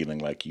feeling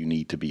like you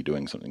need to be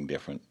doing something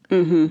different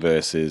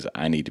versus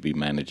I need to be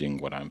managing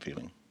what I'm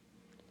feeling.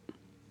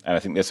 And I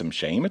think there's some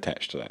shame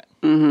attached to that.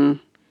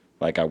 Mm-hmm.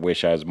 Like, I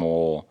wish I was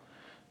more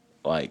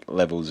like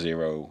level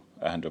 0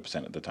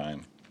 100% of the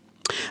time.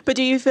 But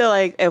do you feel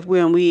like if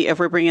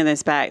we're bringing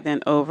this back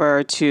then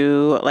over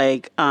to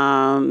like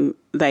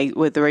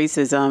with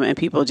racism and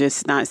people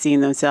just not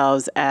seeing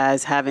themselves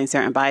as having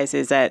certain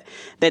biases, that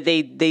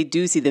they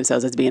do see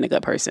themselves as being a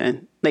good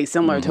person, like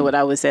similar to what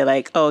I would say,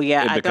 like, oh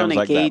yeah, I don't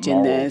engage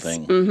in this.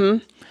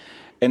 Mm-hmm.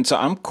 And so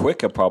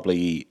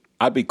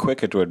I'd be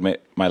quicker to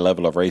admit my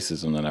level of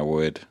racism than I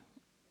would.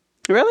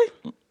 Really?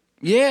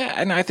 Yeah,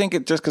 and I think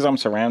it's just because I'm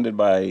surrounded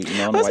by non-white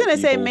people. I was going to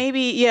say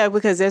maybe,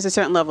 because there's a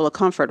certain level of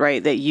comfort,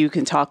 right, that you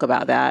can talk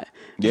about that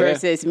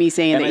versus me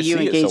saying that you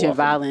engage in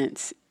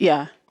violence.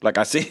 Yeah. Like,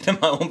 I see it in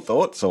my own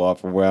thoughts so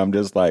often where I'm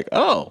just like,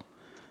 oh,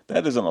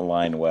 that doesn't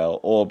align well.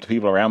 Or the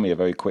people around me are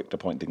very quick to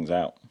point things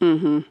out.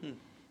 Mm-hmm.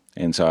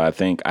 And so I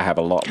think I have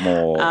a lot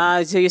more.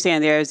 So you're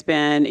saying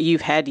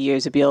you've had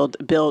years of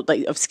build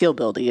like of skill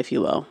building, if you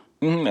will.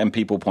 Mm-hmm. And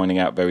people pointing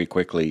out very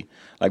quickly,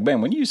 like,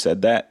 Ben, when you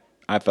said that,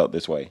 I felt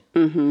this way.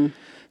 Mm-hmm.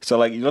 So,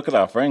 like, you look at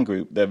our friend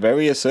group, they're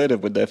very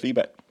assertive with their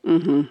feedback.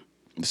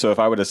 Mm-hmm. So if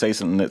I were to say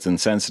something that's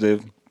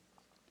insensitive,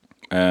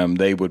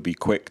 they would be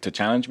quick to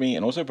challenge me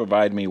and also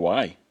provide me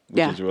why,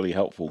 which is really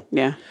helpful.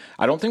 Yeah.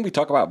 I don't think we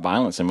talk about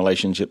violence in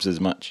relationships as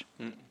much.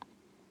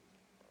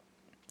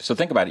 So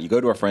think about it. You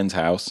go to a friend's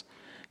house,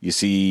 you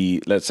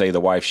see, let's say, the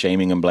wife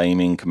shaming and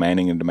blaming,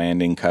 commanding and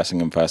demanding, cussing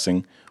and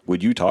fussing.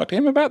 Would you talk to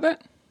him about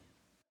that?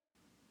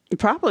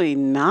 Probably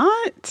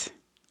not.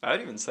 I'd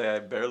even say I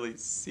barely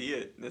see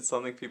it. It's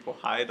something people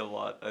hide a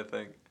lot, I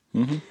think.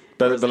 Mm-hmm.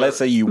 But let's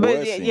say you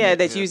were seeing it.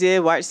 That you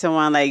did watch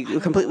someone, like,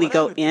 completely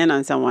go in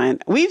on someone.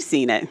 We've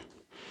seen it.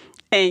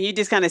 And you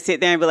just kind of sit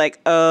there and be like,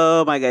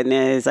 oh, my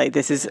goodness, like,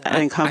 this is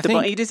uncomfortable.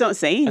 And you just don't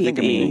say anything. I think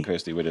me and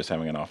Christy were just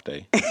having an off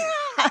day.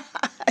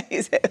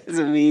 That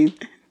doesn't mean.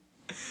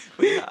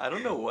 But yeah, I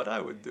don't know what I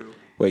would do.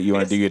 Wait, you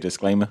want to do your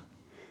disclaimer?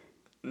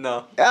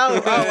 No. Wow.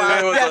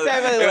 That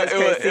really was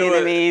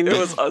Christy. It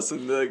was us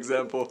in the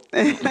example.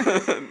 Ben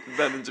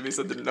and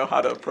Jamisa didn't know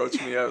how to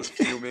approach me. I was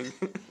fuming.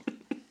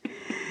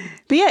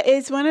 But yeah,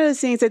 it's one of those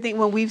things, I think,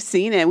 when we've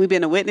seen it, we've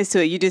been a witness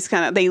to it, you just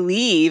kind of, they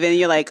leave and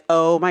you're like,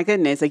 oh my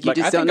goodness, like, you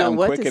just don't know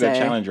what to say. I think I'm quicker to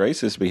challenge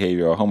racist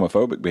behavior or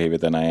homophobic behavior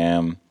than I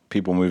am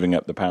people moving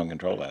up the power and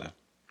control ladder.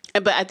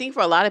 But I think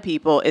for a lot of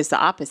people, it's the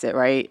opposite,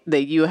 right?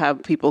 That you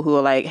have people who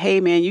are like, hey,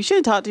 man, you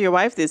shouldn't talk to your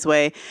wife this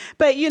way.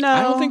 But, I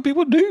don't think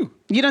people do.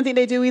 You don't think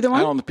they do either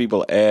one? I don't think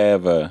people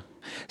ever.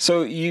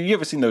 So you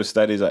ever seen those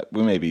studies?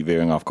 We may be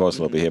veering off course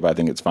a little bit here, but I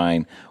think it's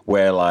fine.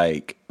 Where,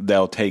 like,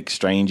 they'll take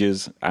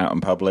strangers out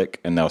in public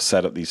and they'll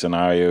set up these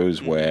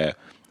scenarios where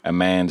a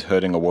man's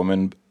hurting a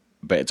woman,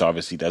 but it's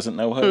obviously doesn't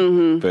know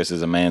her,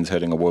 versus a man's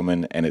hurting a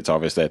woman and it's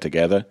obvious they're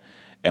together.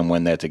 And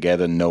when they're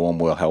together, no one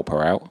will help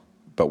her out.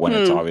 But when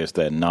it's obvious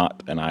they're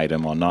not an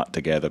item or not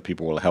together,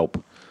 people will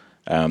help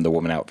the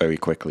woman out very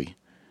quickly.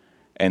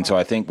 And so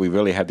I think we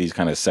really have these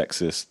kind of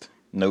sexist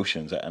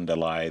notions that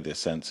underlie this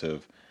sense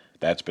of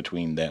that's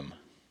between them.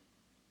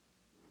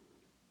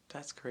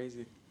 That's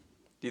crazy.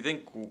 Do you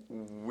think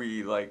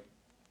we like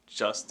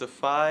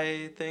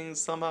justify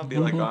things somehow? Be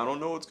like, I don't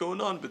know what's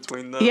going on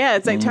between them. Yeah,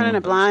 it's like turning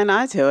a blind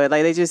eye to it.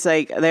 Like they just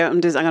like I'm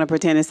going to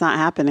pretend it's not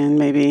happening.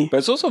 Maybe. But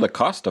it's also the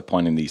cost of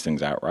pointing these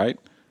things out, right?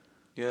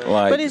 Yeah.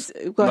 Like, But it's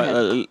go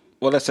ahead.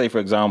 Well, let's say, for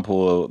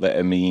example, that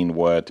Amin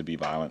were to be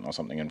violent or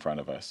something in front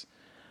of us.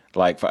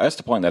 Like, for us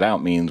to point that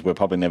out means we're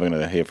probably never going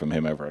to hear from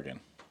him ever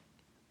again.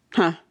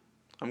 Huh.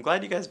 I'm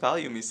glad you guys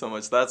value me so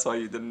much. That's why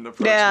you didn't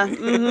approach Yeah. me.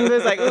 Mm-hmm.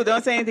 It's like, oh,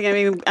 don't say anything. I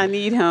mean, I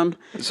need him.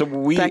 So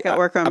Back at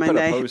work on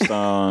Monday.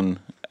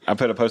 I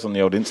put a post on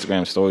the old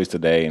Instagram stories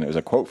today, and it was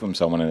a quote from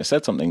someone, and it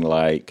said something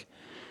like,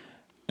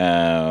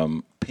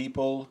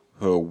 people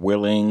who are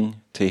willing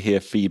to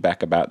hear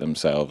feedback about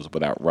themselves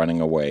without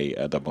running away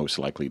are the most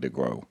likely to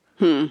grow.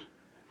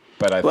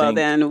 But I think,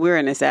 Then we're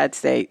in a sad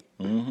state.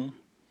 Mm-hmm.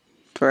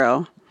 For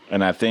real.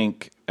 and I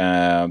think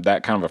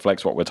that kind of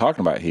reflects what we're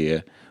talking about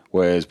here,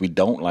 whereas we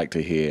don't like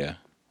to hear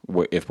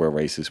if we're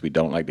racist, we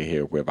don't like to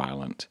hear if we're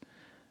violent,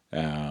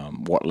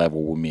 what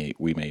level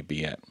we may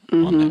be at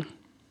on that.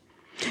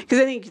 Because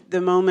I think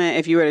the moment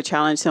if you were to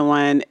challenge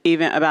someone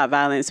even about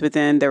violence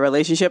within their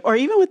relationship or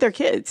even with their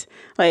kids,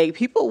 like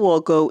people will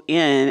go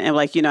in and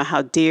like,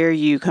 how dare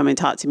you come and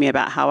talk to me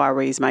about how I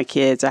raise my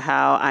kids or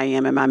how I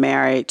am in my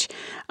marriage.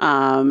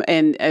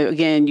 And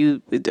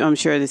again, I'm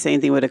sure the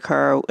same thing would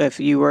occur if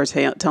you were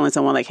telling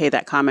someone like, hey,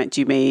 that comment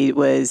you made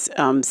was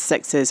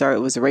sexist or it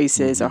was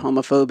racist or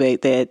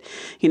homophobic, that,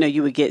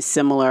 you would get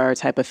similar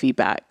type of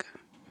feedback.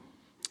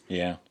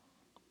 Yeah.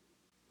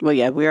 Well,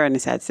 yeah, we're in a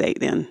sad state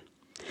then.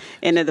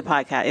 End of the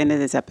podcast, end of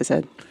this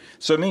episode.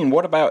 So,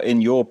 what about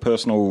in your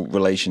personal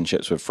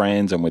relationships with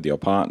friends and with your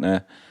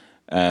partner?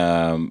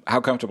 How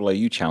comfortable are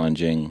you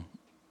challenging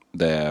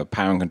the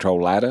power and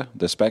control ladder,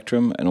 the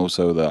spectrum, and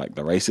also the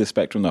racist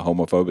spectrum, the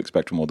homophobic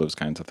spectrum, all those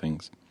kinds of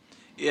things?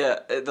 Yeah,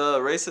 the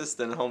racist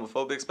and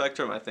homophobic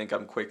spectrum, I think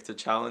I'm quick to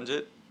challenge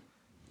it.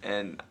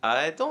 And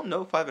I don't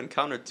know if I've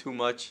encountered too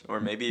much, or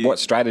maybe... What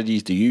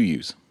strategies do you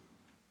use?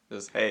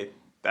 Just, hey,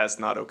 that's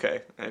not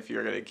okay. And if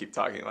you're going to keep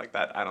talking like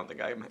that, I don't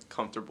think I'm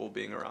comfortable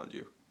being around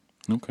you.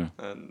 Okay.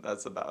 And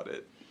that's about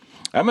it.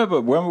 I remember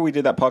when we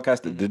did that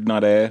podcast that did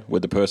not air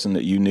with the person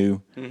that you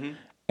knew,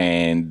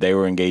 and they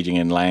were engaging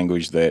in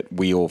language that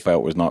we all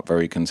felt was not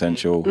very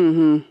consensual.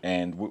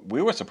 And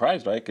we were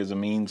surprised, right? Because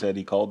Amin said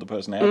he called the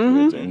person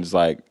afterwards, and it's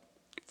like...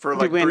 For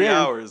like 3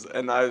 hours.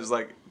 And I was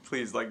like,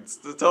 please, like,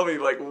 tell me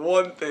like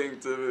one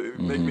thing to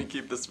make me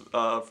keep this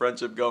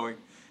friendship going.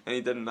 And he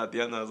didn't. At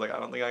the end, I was like, I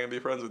don't think I can be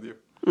friends with you.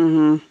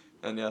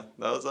 And yeah,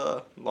 that was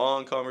a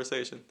long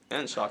conversation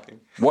and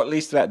shocking. What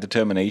leads to that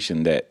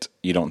determination that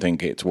you don't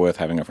think it's worth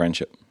having a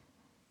friendship?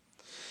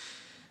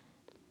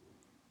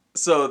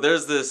 So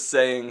there's this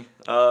saying,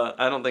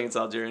 I don't think it's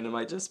Algerian, it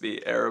might just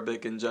be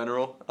Arabic in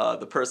general.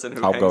 The person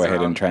who I'll hangs go ahead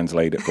around, and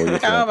translate it for you.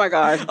 Oh my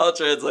God. I'll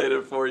translate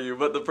it for you.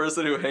 But the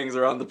person who hangs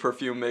around the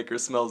perfume maker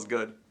smells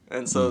good.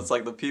 And so it's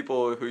like the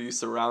people who you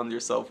surround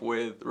yourself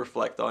with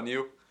reflect on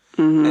you.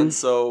 And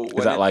so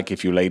Is that like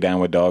if you lay down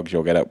with dogs,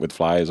 you'll get up with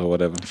flies or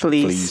whatever?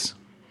 Fleas.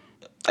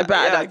 But Yeah,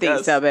 I I don't think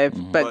guess. so, babe.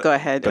 But go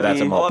ahead. But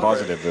that's a more Onward,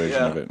 positive version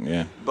yeah. of it,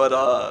 yeah.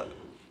 But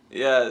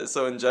yeah,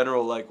 so in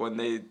general, like when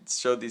they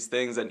show these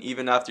things, and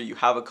even after you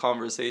have a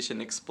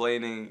conversation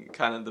explaining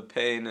kind of the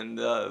pain and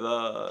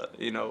the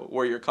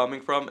where you're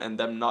coming from, and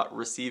them not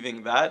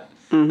receiving that,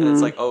 and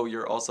it's like, oh,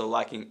 you're also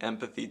lacking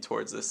empathy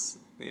towards this,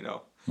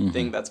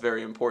 thing that's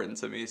very important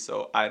to me.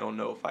 So I don't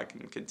know if I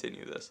can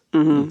continue this.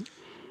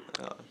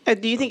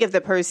 Do you think if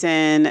the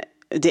person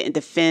didn't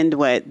defend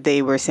what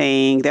they were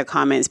saying, their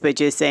comments, but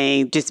just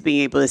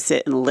being able to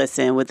sit and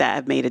listen, would that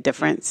have made a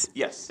difference?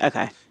 Yes.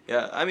 Okay.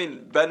 Yeah, I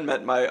mean, Ben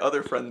met my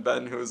other friend,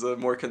 Ben, who's a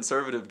more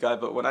conservative guy,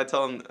 but when I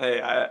tell him,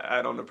 hey,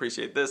 I don't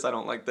appreciate this, I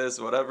don't like this,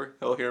 whatever,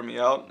 he'll hear me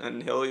out,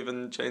 and he'll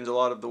even change a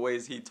lot of the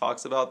ways he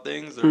talks about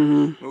things or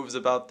moves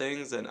about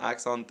things and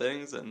acts on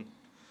things, and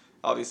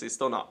obviously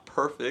still not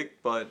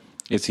perfect, but...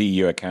 Is he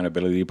your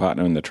accountability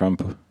partner in the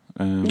Trump?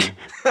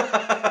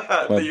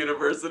 The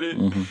university?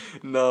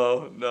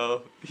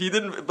 No. He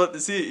didn't, but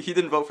see, he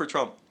didn't vote for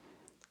Trump.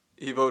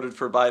 He voted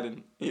for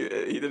Biden. He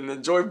didn't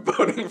enjoy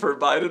voting for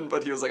Biden,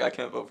 but he was like, I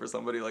can't vote for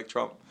somebody like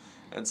Trump.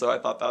 And so I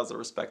thought that was a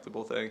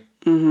respectable thing.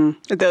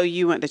 Though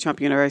you went to Trump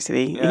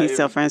University, Yeah, and he's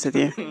still friends with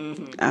you.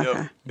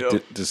 Okay.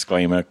 Yep.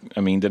 Disclaimer,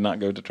 did not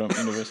go to Trump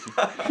University.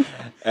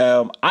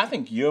 I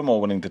think you're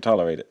more willing to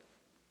tolerate it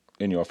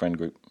in your friend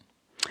group.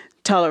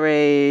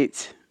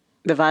 Tolerate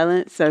the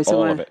violence? So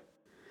All of it.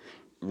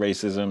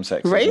 Racism,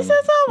 sexism.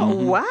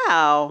 Racism?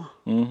 Wow.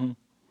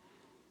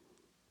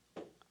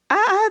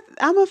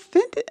 I'm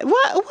offended.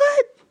 What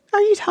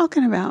are you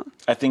talking about?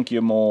 I think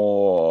you're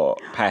more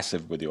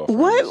passive with your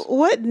friends.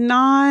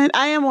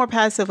 I am more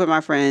passive with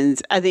my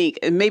friends. I think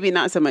maybe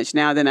not so much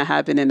now than I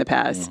have been in the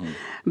past.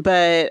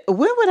 But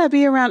when would I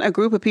be around a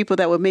group of people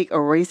that would make a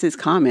racist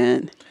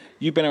comment?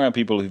 You've been around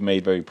people who've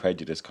made very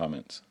prejudiced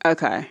comments.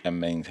 Okay. And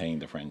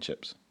maintained the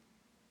friendships.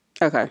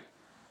 Okay.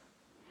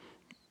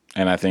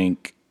 And I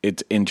think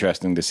it's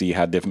interesting to see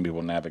how different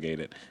people navigate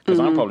it. Because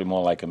I'm probably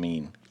more like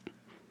Amin.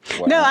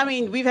 No, I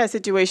mean, we've had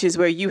situations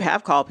where you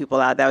have called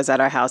people out that was at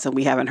our house and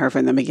we haven't heard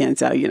from them again.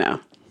 So,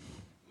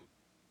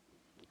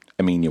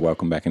 Amin, you're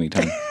welcome back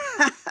anytime.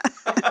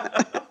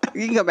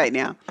 You can go back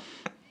now.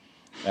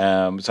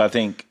 So I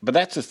think, but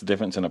that's just the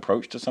difference in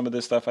approach to some of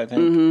this stuff, I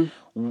think.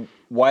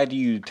 Why do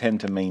you tend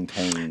to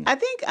maintain? I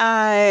think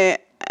I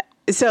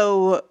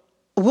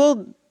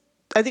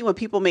think when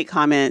people make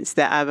comments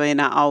that I may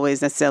not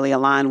always necessarily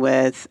align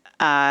with,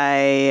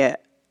 I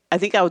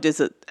think I would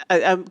just,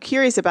 I'm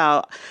curious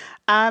about,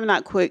 I'm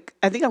not quick.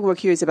 I think I'm more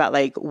curious about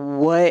like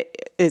what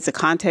is the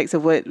context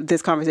of what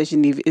this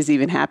conversation is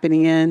even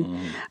happening in.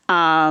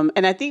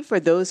 And I think for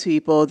those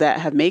people that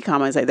have made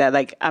comments like that,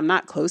 like I'm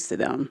not close to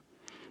them.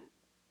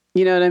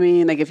 You know what I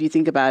mean? Like if you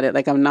think about it,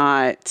 like I'm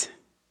not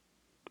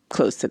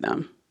close to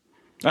them.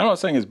 I'm not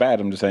saying it's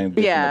bad. I'm just saying.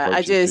 Yeah,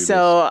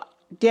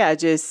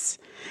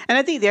 and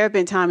I think there have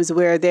been times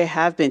where there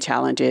have been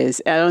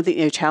challenges. I don't think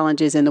they're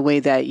challenges in the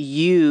way that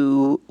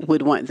you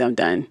would want them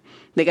done.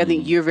 Like, I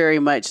think you're very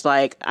much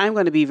like, I'm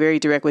going to be very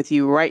direct with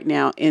you right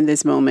now in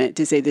this moment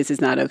to say this is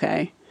not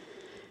okay.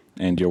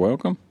 And you're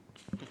welcome.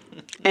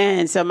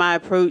 And so my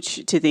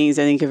approach to things,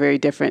 I think, are very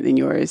different than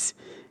yours.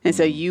 And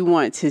so you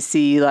want to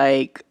see,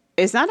 like,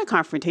 it's not a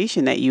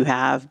confrontation that you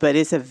have, but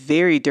it's a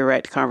very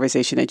direct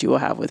conversation that you will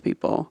have with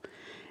people.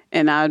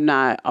 And I'm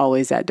not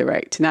always that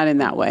direct, not in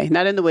that way,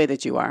 not in the way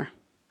that you are.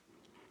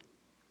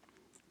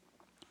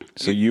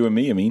 So you and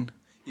me, Amin.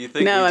 You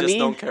think we just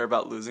don't care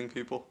about losing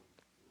people?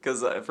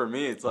 Because for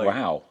me, it's like...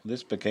 Wow,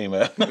 this became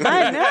a...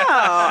 I know.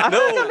 I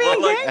feel like I'm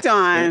being ganked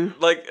on.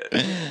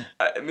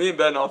 Like, me and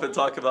Ben often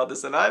talk about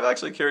this, and I'm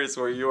actually curious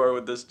where you are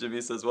with this,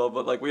 Jamisa, as well,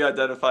 but like we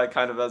identify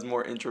kind of as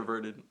more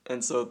introverted.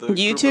 And so the...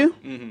 You too?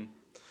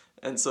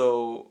 And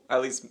so,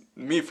 at least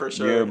me for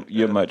sure.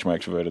 You're much more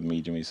extroverted than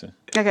me, Jamisa.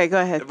 Okay,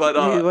 go ahead. But,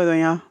 both of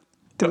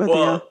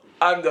y'all.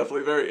 I'm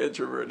definitely very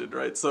introverted,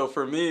 right? So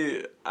for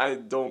me, I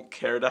don't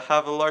care to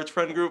have a large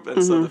friend group.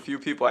 And so the few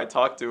people I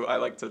talk to, I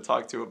like to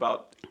talk to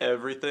about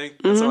everything.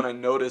 And so when I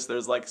notice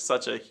there's like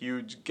such a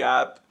huge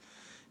gap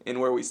in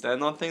where we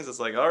stand on things, it's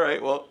like, all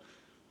right, well,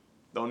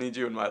 don't need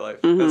you in my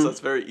life. And so it's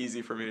very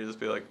easy for me to just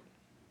be like...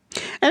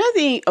 And I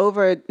think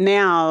over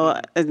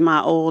now, at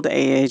my old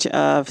age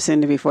of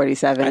soon to be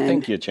 47. I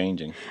think you're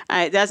changing.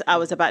 I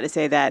was about to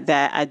say that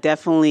I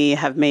definitely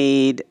have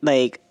made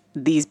like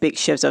these big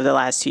shifts over the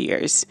last 2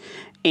 years.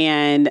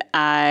 And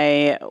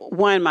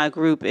my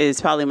group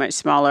is probably much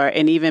smaller,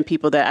 and even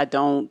people that I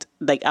don't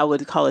like, I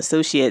would call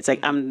associates. Like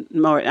I'm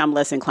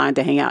less inclined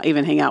to hang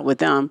out with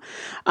them.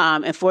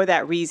 And for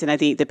that reason, I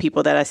think the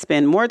people that I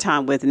spend more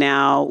time with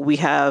now, we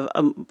have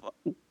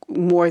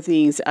more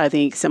things, I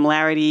think,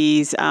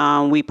 similarities.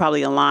 We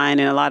probably align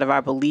in a lot of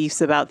our beliefs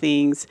about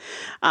things.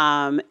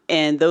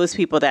 And those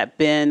people that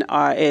Ben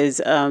is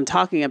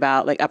talking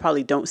about, like, I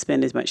probably don't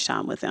spend as much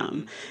time with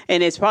them.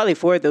 And it's probably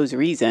for those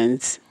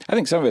reasons. I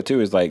think some of it, too,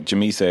 is like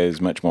Jamisa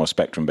is much more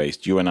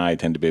spectrum-based. You and I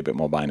tend to be a bit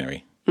more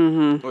binary.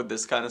 With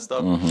this kind of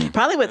stuff.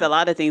 Probably with a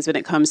lot of things when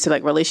it comes to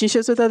like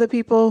relationships with other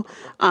people.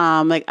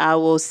 Like I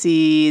will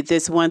see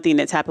this one thing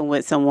that's happened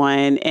with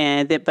someone,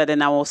 but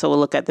then I also will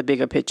look at the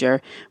bigger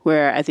picture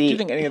where I think. Do you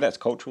think any of that's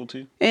cultural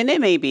too? And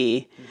it may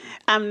be.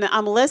 I'm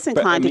less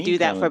inclined to do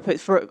that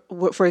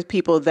for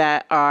people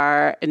that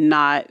are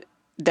not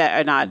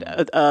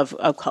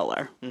of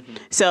color.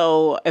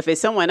 So if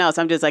it's someone else,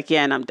 I'm just like,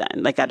 yeah, and I'm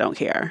done. Like I don't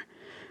care.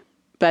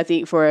 But I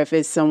think if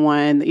it's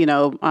someone,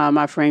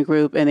 my friend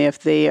group, and if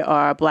they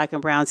are black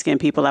and brown skinned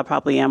people, I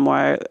probably am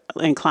more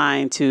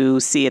inclined to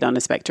see it on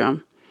the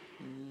spectrum.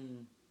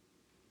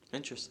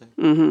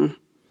 Interesting.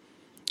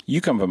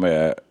 You come from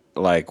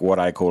what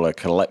I call a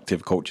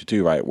collective culture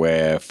too, right?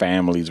 Where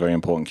family is very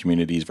important,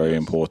 community is very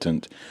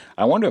important.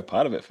 I wonder if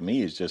part of it for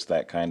me is just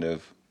that kind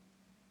of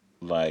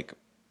like,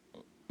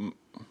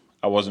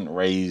 I wasn't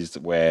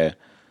raised where...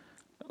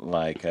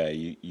 Like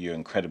you're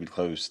incredibly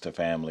close to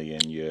family,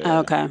 and you're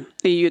okay.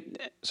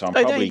 So I'm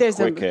probably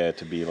quicker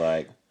to be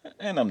like,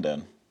 and I'm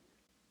done.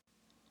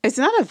 It's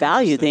not a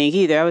value thing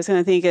either. I was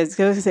going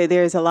to say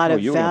there's a lot of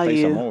you're value.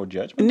 You're going to play some more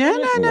judgment?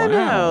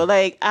 No.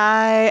 Like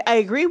I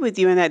agree with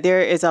you in that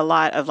there is a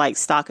lot of like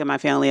stock in my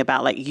family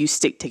about like you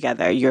stick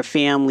together, your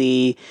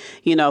family.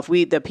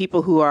 If the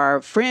people who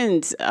are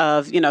friends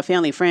of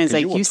family friends,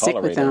 like you stick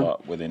with them. A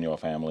lot within your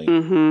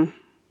family.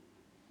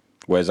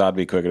 Whereas I'd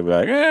be quicker to be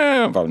like,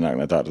 I'm probably not going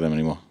to talk to them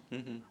anymore.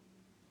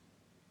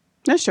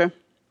 That's true.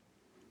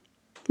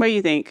 What do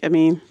you think? I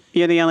mean,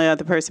 you're the only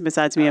other person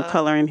besides me of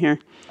color in here.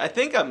 I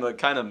think I'm a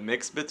kind of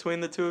mix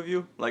between the two of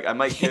you. Like, I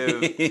might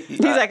give...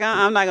 He's like,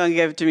 I'm not going to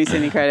give Jamisa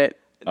any credit.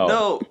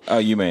 No. Oh,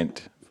 you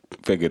meant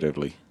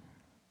figuratively.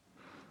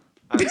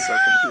 I'm so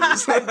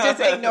confused. Just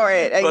ignore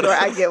it.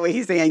 I get what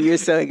he's saying. You're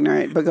so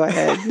ignorant, but go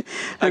ahead.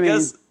 I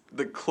guess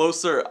the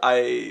closer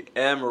I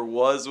am or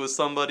was with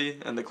somebody,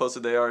 and the closer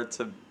they are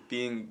to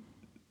being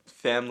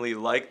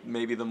family-like,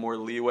 maybe the more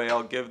leeway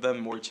I'll give them,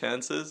 more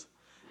chances.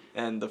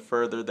 And the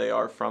further they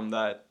are from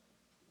that,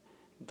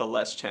 the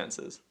less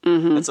chances.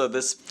 And so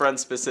this friend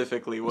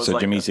specifically was So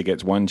like, Jamisa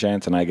gets one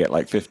chance and I get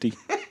like 50.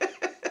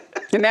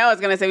 And now I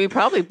was gonna say we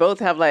probably both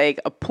have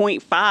like a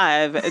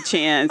 0.5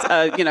 chance,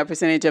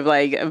 percentage of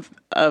like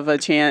of a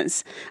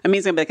chance. I mean,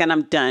 it's gonna be like, and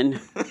I'm done.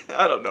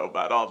 I don't know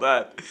about all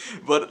that,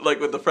 but like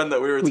with the friend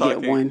that we were We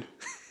talking, get one.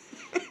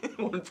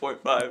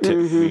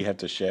 1.5. We have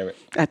to share it.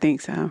 I think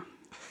so.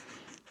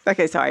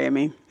 Okay, sorry. I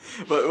mean,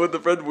 But with the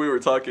friend we were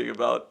talking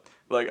about,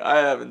 like I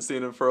haven't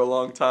seen him for a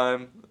long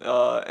time,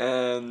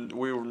 and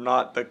we were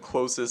not the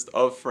closest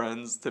of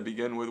friends to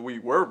begin with. We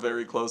were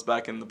very close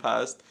back in the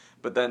past,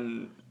 but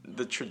then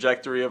the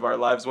trajectory of our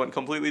lives went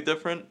completely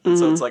different. And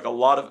so it's like a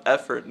lot of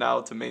effort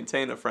now to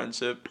maintain a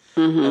friendship.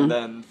 And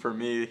then for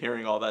me,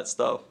 hearing all that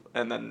stuff,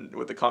 and then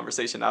with the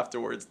conversation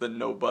afterwards, the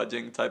no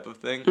budging type of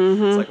thing,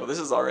 it's like, well, this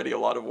is already a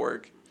lot of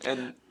work.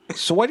 And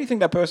So why do you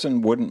think that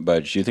person wouldn't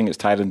budge? Do you think it's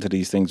tied into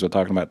these things we're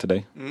talking about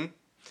today?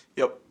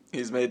 yep,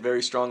 he's made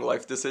very strong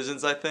life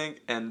decisions, I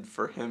think. And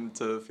for him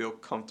to feel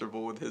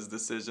comfortable with his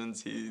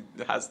decisions, he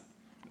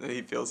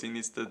feels he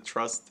needs to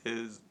trust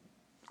his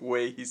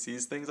way he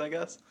sees things, I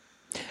guess.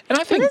 And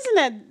I think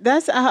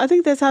I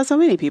think that's how so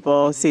many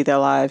people see their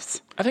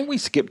lives. I think we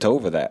skipped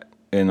over that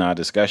in our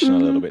discussion a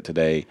little bit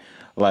today.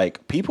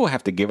 Like, people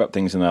have to give up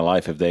things in their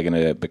life if they're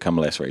going to become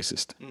less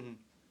racist.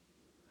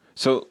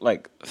 So,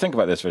 like, think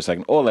about this for a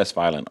second, or less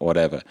violent, or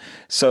whatever.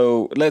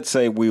 So, let's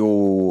say we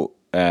all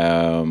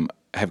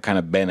have kind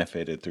of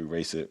benefited through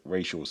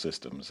racial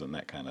systems and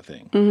that kind of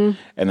thing.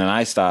 And then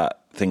I start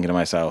thinking to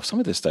myself, some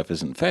of this stuff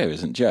isn't fair,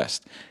 isn't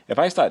just. If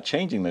I start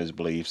changing those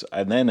beliefs,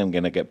 and then I'm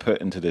going to get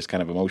put into this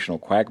kind of emotional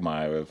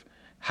quagmire of,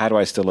 how do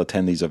I still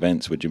attend these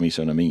events with Jamisa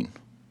and Amin?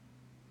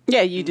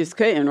 Yeah, you just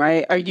couldn't,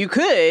 right? Or you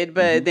could,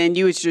 but then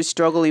you would just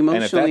struggle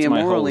emotionally and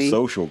my morally.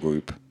 whole social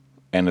group,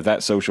 and if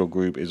that social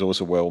group is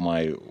also where all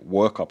my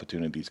work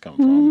opportunities come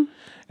from,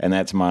 and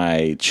that's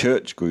my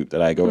church group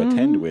that I go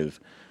attend with,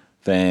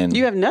 then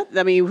You have nothing.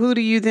 I mean, who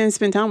do you then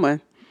spend time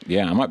with?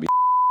 yeah, I might be.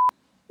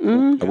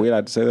 Are we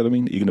allowed to say that? I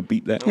mean, are you gonna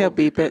beep that? He'll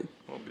beep it.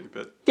 We'll beep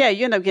it. Yeah,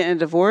 you end up getting a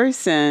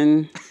divorce,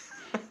 and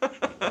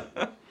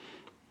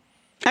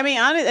I mean,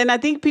 and I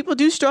think people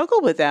do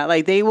struggle with that.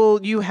 Like,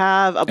 you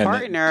have a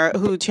partner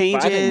who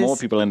changes. But I think more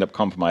people end up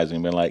compromising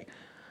and being like,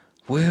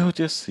 we'll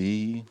just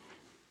see.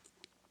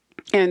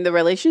 In the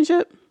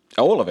relationship?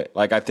 All of it.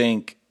 Like, I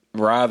think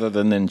rather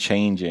than then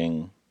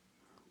changing,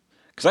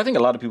 because I think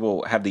a lot of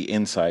people have the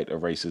insight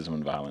of racism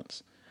and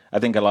violence. I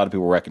think a lot of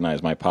people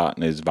recognize my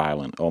partner is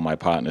violent or my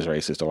partner is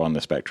racist or on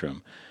the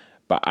spectrum.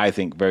 But I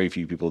think very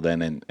few people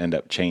then end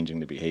up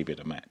changing the behavior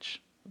to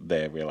match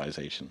their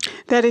realization.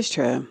 That is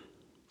true.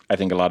 I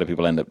think a lot of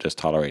people end up just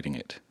tolerating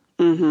it.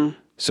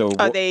 So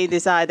Or they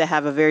decide to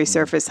have a very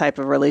surface type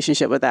of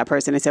relationship with that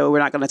person and say, well, we're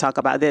not going to talk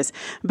about this.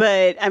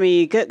 But, I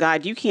mean, good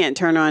God, you can't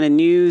turn on a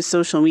news,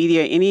 social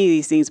media, any of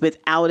these things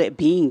without it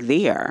being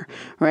there,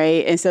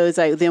 right? And so it's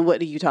like, then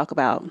what do you talk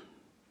about?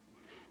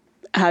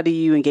 How do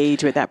you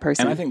engage with that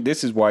person? And I think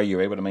this is why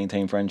you're able to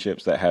maintain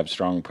friendships that have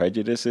strong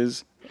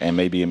prejudices, and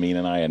maybe Amin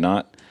and I are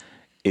not,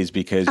 is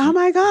because... Oh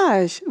my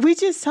gosh. We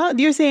just talked.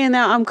 You're saying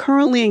that I'm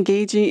currently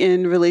engaging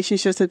in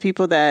relationships with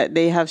people that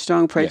they have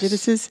strong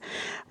prejudices? Yes.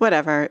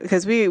 Whatever.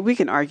 Because we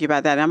can argue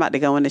about that. I'm about to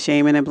go into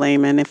shaming and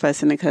blaming and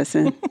fussing and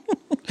cussing.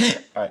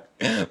 Right.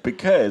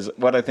 Because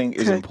what I think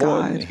is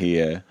important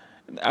here,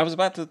 I was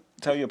about to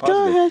tell you a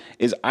positive,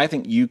 is I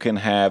think you can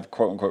have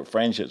quote-unquote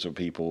friendships with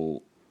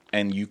people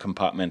and you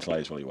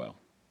compartmentalize really well.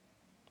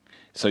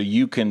 So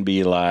you can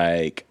be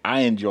like,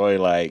 I enjoy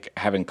like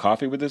having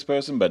coffee with this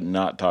person, but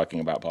not talking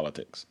about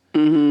politics.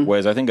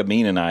 Whereas I think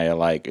Amin and I are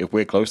like, if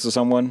we're close to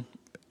someone,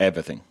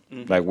 everything.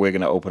 Like, we're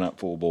going to open up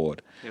full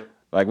board. Yep.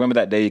 Like, remember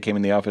that day you came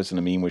in the office and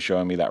Amin was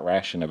showing me that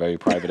rash in a very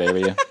private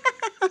area?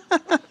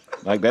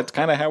 Like, that's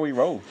kind of how we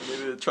roll.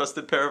 Maybe a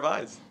trusted pair of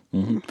eyes.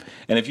 And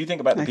if you think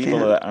about the people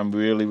that I'm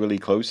really, really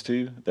close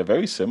to, they're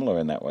very similar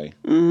in that way.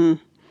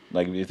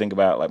 Like, if you think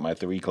about like my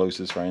 3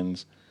 closest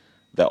friends,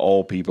 they're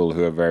all people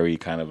who are very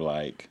kind of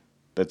like,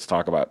 let's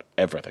talk about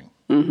everything.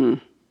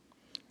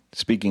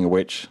 Speaking of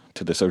which,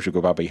 to the social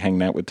group I'll be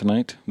hanging out with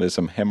tonight, there's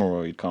some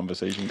hemorrhoid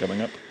conversation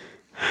coming up.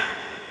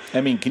 I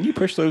mean, can you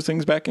push those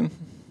things back in?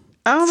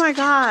 Oh my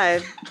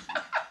God.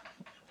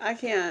 I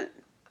can't.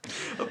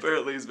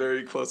 Apparently he's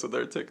very close with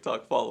our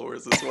TikTok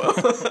followers as well.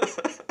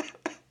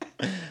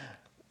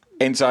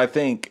 And so I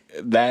think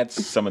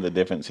that's some of the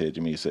difference here,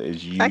 Jamisa,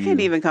 is I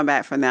can't even come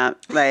back from that.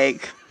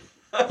 Like...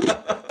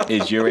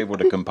 is you're able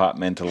to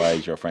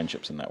compartmentalize your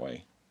friendships in that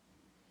way.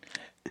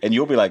 And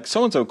you'll be like,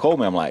 so-and-so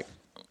called me. I'm like...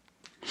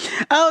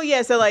 Oh,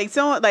 yeah. So, like,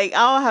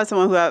 I'll have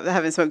someone who I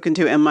haven't spoken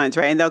to in months,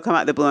 right? And they'll come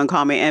out the blue and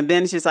call me. And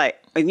then it's just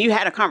like, and you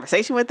had a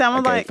conversation with them?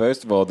 I'm like...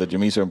 First of all, the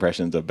Jamisa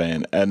impressions of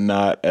Ben are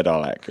not at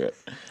all accurate.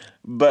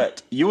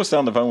 But you will stay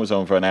on the phone with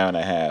someone for an hour and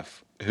a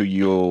half who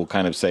you'll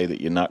kind of say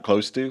that you're not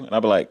close to. And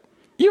I'll be like,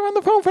 you're on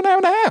the phone for an hour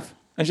and a half.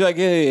 And she's like,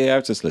 yeah, I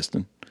was just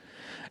listening.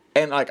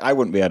 And, like, I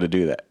wouldn't be able to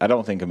do that. I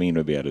don't think Amin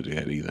would be able to do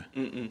that either.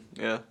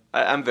 Yeah.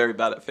 I'm very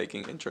bad at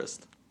faking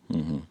interest.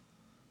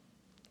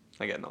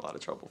 I get in a lot of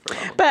trouble for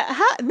that one. But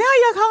now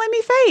y'all calling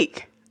me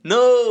fake.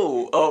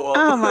 No.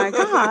 Oh my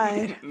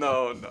God.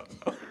 No.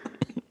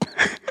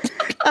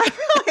 I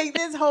feel like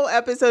this whole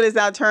episode is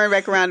now turned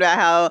back around about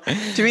how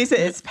Teresa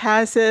is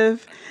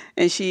passive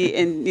and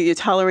she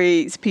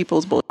tolerates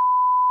people's bullshit.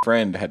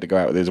 Friend had to go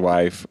out with his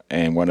wife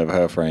and one of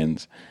her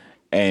friends.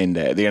 And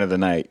at the end of the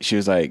night, she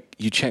was like,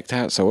 "You checked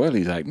out so early."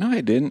 He's like, "No,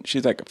 I didn't."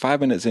 She's like, 5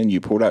 minutes in, you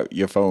pulled out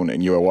your phone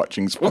and you were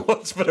watching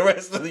sports for the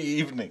rest of the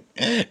evening.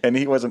 And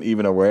he wasn't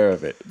even aware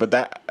of it. But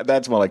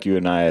that's more like you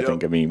and I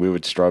think. I mean, we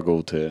would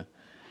struggle to...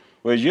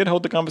 Whereas you'd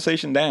hold the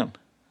conversation down.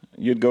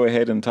 You'd go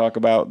ahead and talk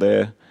about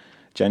the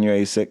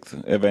January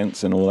 6th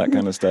events and all that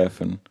kind of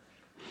stuff. And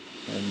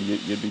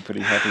you'd be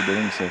pretty happy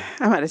doing so.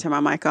 I'm about to turn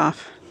my mic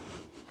off.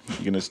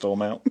 You going to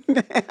storm out?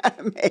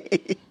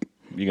 May.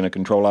 You're going to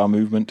control our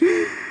movement?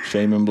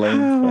 Shame and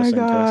blame? Oh my fuss and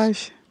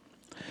gosh.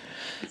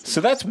 cuss? So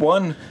that's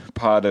one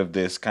part of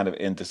this kind of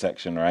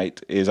intersection, right?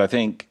 Is I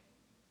think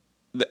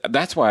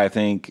that's why I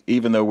think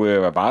even though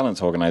we're a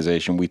violence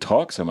organization, we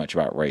talk so much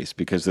about race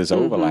because there's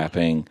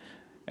overlapping.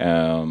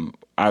 I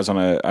was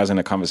in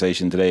a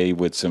conversation today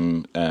with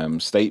some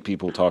state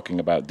people talking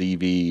about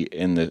DV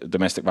in the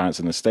domestic violence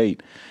in the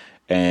state.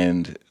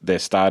 And they're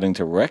starting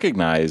to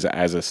recognize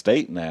as a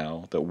state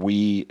now that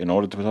we, in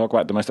order to talk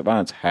about domestic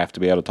violence, have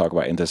to be able to talk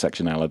about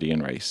intersectionality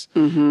and race,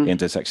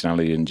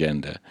 intersectionality and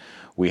gender.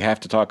 We have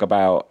to talk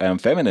about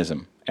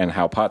feminism and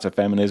how parts of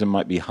feminism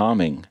might be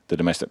harming the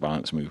domestic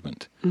violence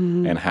movement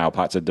and how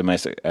parts of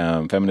domestic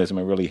feminism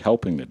are really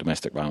helping the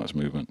domestic violence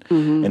movement.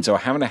 And so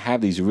having to have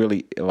these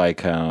really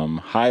like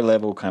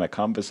high-level kind of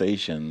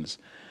conversations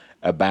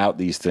about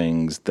these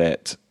things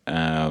that...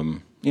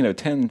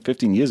 10,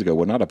 15 years ago,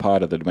 we're not a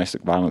part of the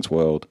domestic violence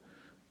world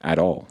at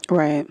all.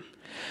 Right.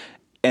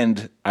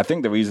 And I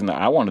think the reason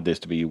that I wanted this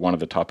to be one of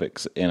the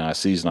topics in our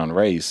season on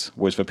race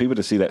was for people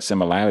to see that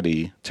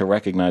similarity, to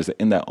recognize that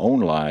in their own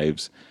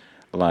lives,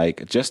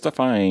 like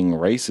justifying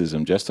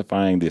racism,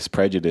 justifying this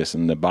prejudice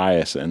and the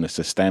bias and the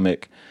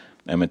systemic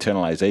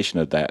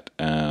internalization of that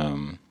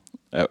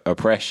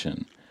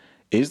oppression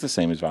is the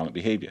same as violent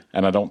behavior.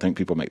 And I don't think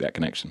people make that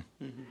connection.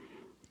 Mm-hmm.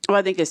 Well,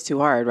 I think it's too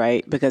hard,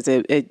 right? Because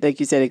it like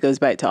you said, it goes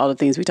back to all the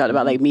things we talked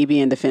about, like me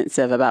being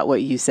defensive about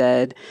what you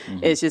said.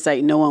 It's just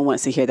like no one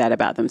wants to hear that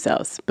about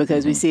themselves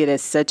because we see it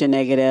as such a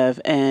negative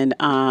and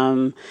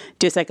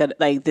just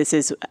like this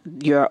is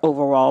your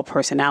overall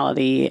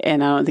personality.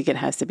 And I don't think it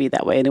has to be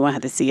that way. Anyone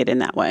has to see it in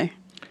that way.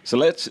 So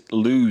let's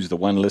lose the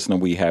one listener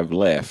we have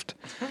left.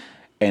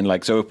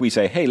 And so if we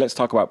say, hey, let's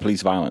talk about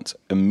police violence,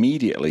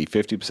 immediately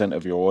 50%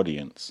 of your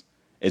audience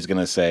is going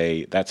to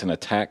say that's an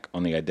attack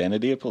on the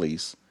identity of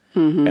police.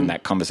 And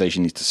that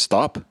conversation needs to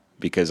stop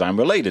because I'm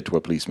related to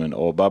a policeman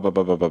or blah, blah,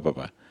 blah, blah, blah, blah,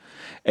 blah.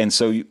 And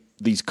so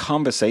these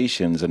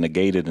conversations are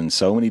negated in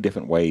so many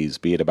different ways,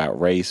 be it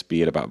about race,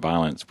 be it about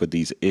violence, with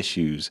these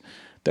issues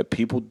that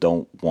people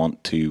don't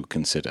want to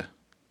consider.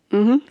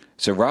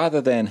 So rather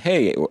than,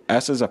 hey,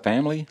 us as a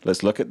family,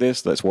 let's look at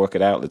this, let's work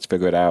it out, let's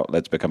figure it out,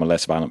 let's become a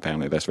less violent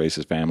family, less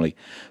racist family,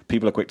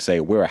 people are quick to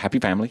say, we're a happy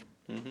family.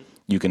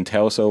 You can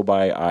tell so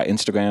by our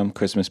Instagram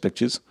Christmas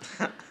pictures.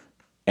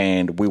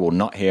 And we will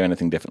not hear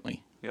anything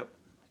differently. Yep.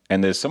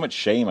 And there's so much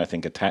shame, I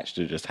think, attached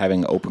to just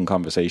having open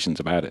conversations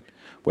about it,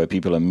 where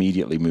people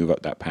immediately move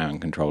up that power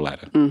and control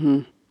ladder.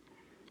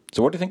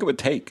 So what do you think it would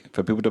take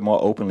for people to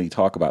more openly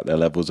talk about their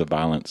levels of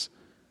violence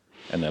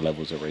and their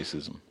levels of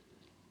racism?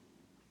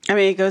 I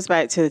mean, it goes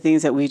back to the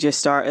things that we just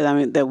started. I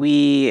mean, that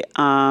we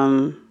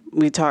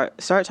start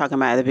talking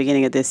about at the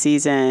beginning of this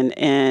season,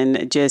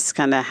 and just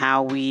kind of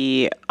how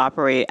we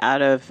operate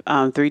out of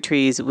Three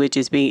Trees, which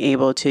is being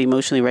able to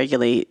emotionally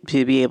regulate,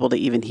 to be able to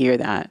even hear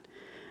that,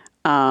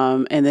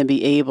 and then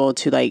be able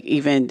to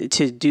even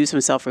to do some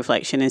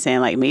self-reflection and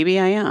saying maybe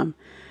I am.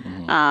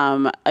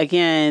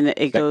 Again,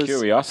 it that goes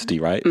curiosity,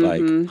 right?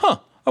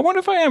 I wonder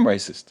if I am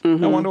racist.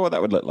 I wonder what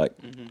that would look like.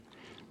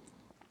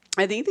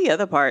 I think the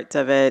other part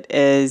of it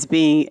is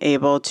being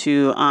able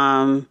to,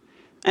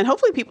 and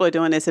hopefully people are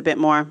doing this a bit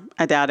more.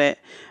 I doubt it.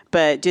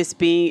 But just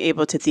being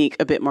able to think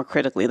a bit more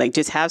critically,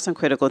 just have some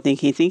critical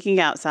thinking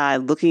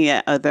outside, looking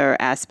at other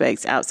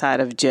aspects outside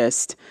of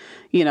just,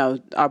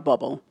 our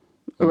bubble,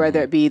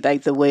 whether it be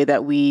the way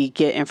that we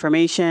get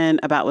information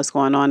about what's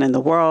going on in the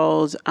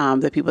world,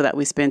 the people that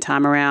we spend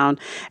time around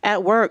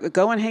at work.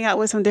 Go and hang out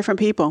with some different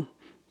people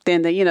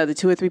than the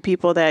 2 or 3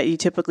 people that you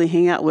typically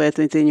hang out with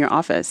within your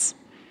office.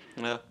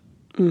 Yeah.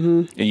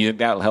 And you think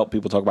that'll help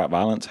people talk about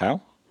violence?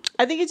 How?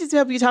 I think it just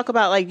helps you talk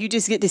about, you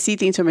just get to see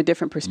things from a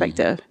different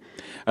perspective.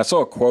 I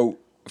saw a quote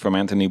from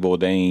Anthony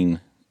Bourdain.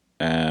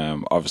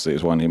 Obviously,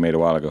 it's one he made a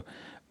while ago.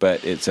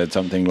 But it said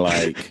something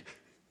like,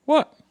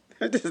 what?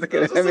 Just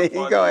looking at me.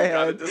 Go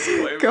ahead.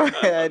 Go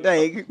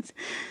ahead.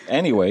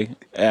 Anyway,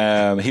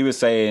 he was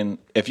saying,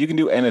 if you can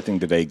do anything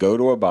today, go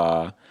to a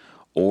bar,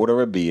 order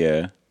a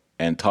beer,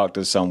 and talk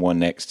to someone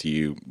next to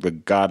you,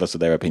 regardless of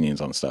their opinions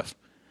on stuff.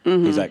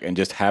 He's like, and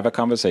just have a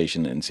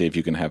conversation and see if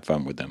you can have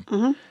fun with them.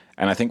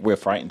 And I think we're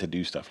frightened to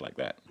do stuff like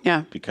that.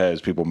 Yeah.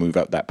 Because people move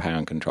up that power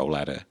and control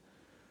ladder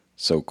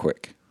so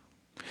quick.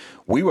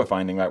 We were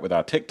finding with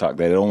our TikTok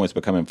that it almost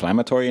become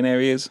inflammatory in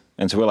areas.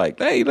 And so we're like,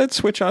 hey, let's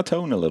switch our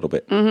tone a little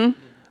bit.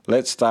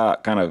 let's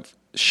start kind of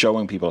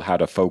showing people how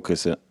to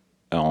focus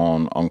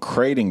on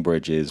creating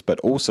bridges, but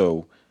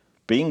also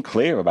being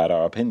clear about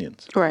our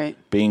opinions. Right.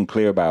 Being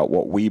clear about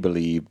what we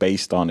believe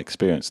based on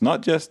experience,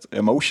 not just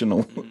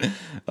emotional,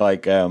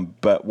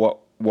 but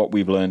what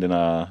we've learned in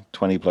our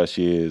 20 plus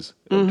years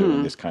of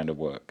doing this kind of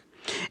work.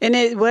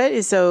 And what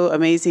is so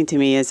amazing to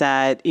me is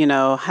that,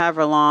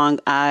 however long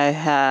I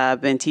have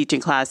been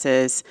teaching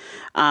classes,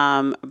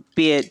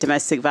 be it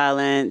domestic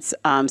violence,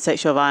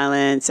 sexual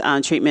violence,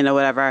 treatment or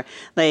whatever,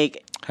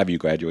 Have you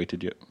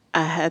graduated yet?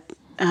 I had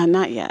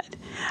not yet.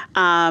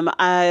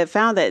 I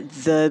found that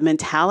the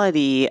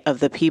mentality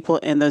of the people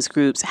in those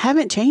groups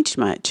haven't changed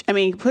much. I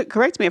mean,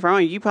 correct me if I'm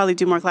wrong. You probably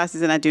do more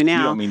classes than I do now.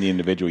 You don't mean the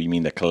individual, you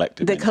mean the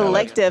collective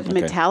collective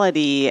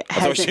mentality. I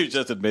thought she was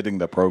just admitting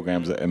the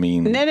programs that,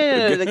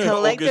 No. The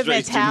collective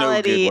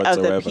mentality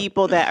of the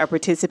people that are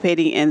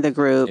participating in the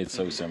group. It's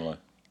so similar.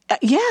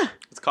 Yeah.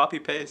 It's copy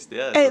paste.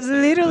 Yeah. It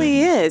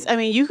literally is. I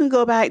mean, you can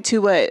go back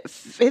to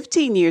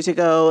 15 years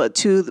ago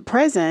to the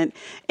present,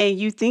 and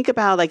you think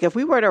about if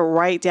we were to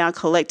write down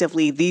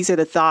collectively, these are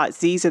the thoughts,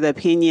 these are the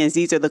opinions,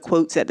 these are the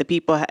quotes that the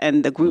people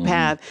and the group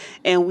have,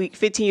 and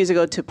 15 years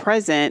ago to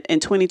present in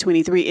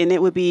 2023, and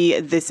it would be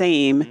the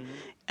same,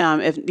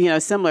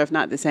 if similar, if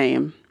not the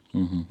same.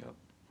 Mm-hmm.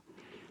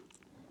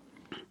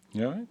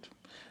 Yep. All right.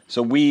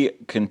 So we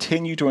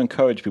continue to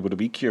encourage people to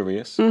be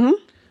curious. Mm-hmm.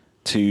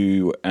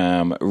 To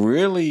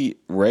really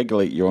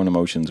regulate your own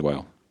emotions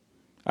well.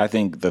 I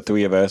think the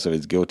three of us are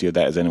as guilty of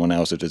that as anyone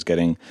else, of just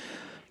getting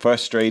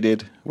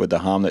frustrated with the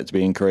harm that's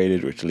being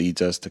created, which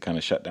leads us to kind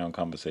of shut down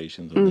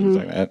conversations and things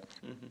like that.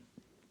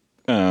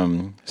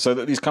 So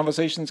that these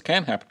conversations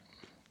can happen.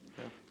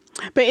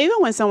 But even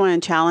when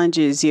someone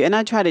challenges you, and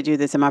I try to do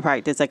this in my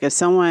practice, if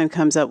someone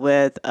comes up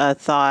with a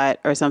thought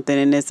or something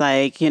and it's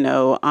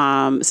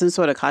some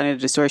sort of cognitive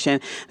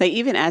distortion,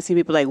 even asking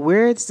people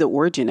where's the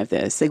origin of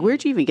this?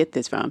 Where'd you even get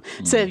this from?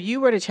 Mm-hmm. So if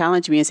you were to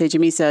challenge me and say,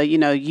 Jamisa,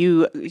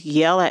 you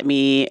yell at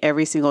me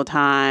every single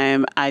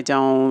time I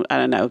don't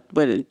know,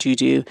 what did you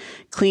do?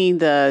 Clean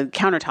the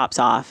countertops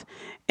off.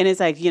 And it's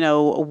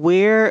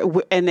where,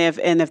 and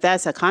if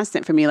that's a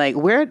constant for me,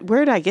 where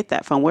did I get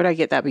that from? Where did I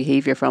get that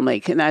behavior from?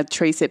 Can I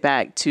trace it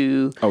back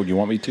to? Oh, you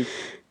want me to?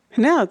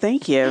 No,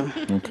 thank you.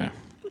 Okay.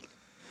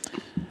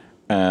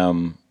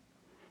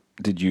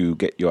 Did you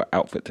get your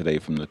outfit today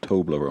from the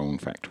Toblerone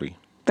factory?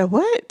 The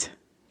what?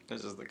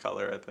 This is the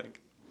color, I think.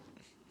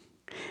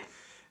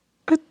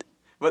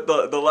 But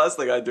the last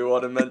thing I do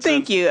want to mention...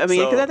 Thank you. I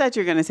mean, because I thought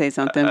you were going to say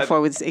something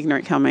before this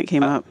ignorant comment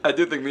came up. I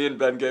do think me and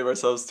Ben gave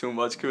ourselves too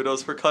much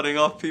kudos for cutting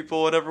off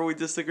people whenever we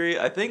disagree.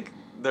 I think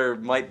there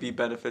might be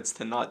benefits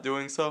to not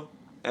doing so.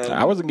 And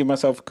I wasn't giving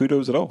myself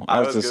kudos at all.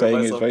 I was just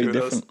saying it's very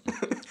different.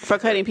 For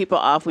cutting people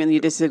off when you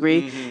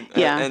disagree? Mm-hmm.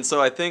 Yeah. And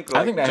so I think...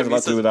 I think that has a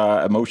lot to do with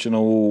our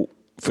emotional...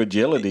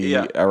 fragility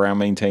around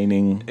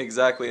maintaining.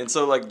 Exactly. And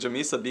so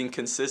Jamisa being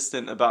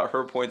consistent about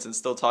her points and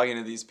still talking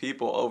to these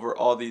people over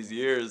all these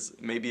years,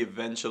 maybe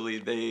eventually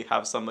they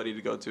have somebody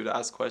to go to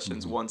ask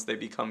questions once they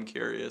become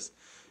curious,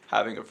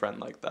 having a friend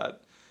like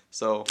that.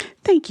 So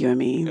thank you,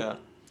 Amin. Yeah.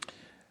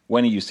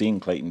 When are you seeing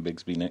Clayton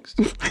Bigsby next?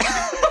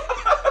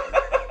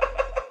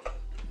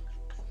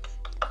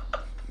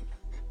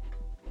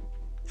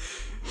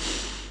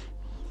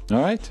 All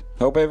right.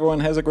 Hope everyone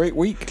has a great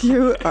week.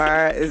 You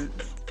are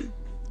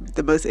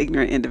the most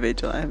ignorant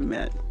individual I've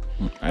met.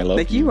 I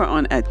love you were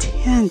on a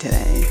 10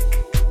 today.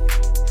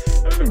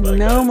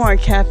 No more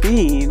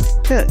caffeine.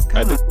 Good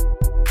God.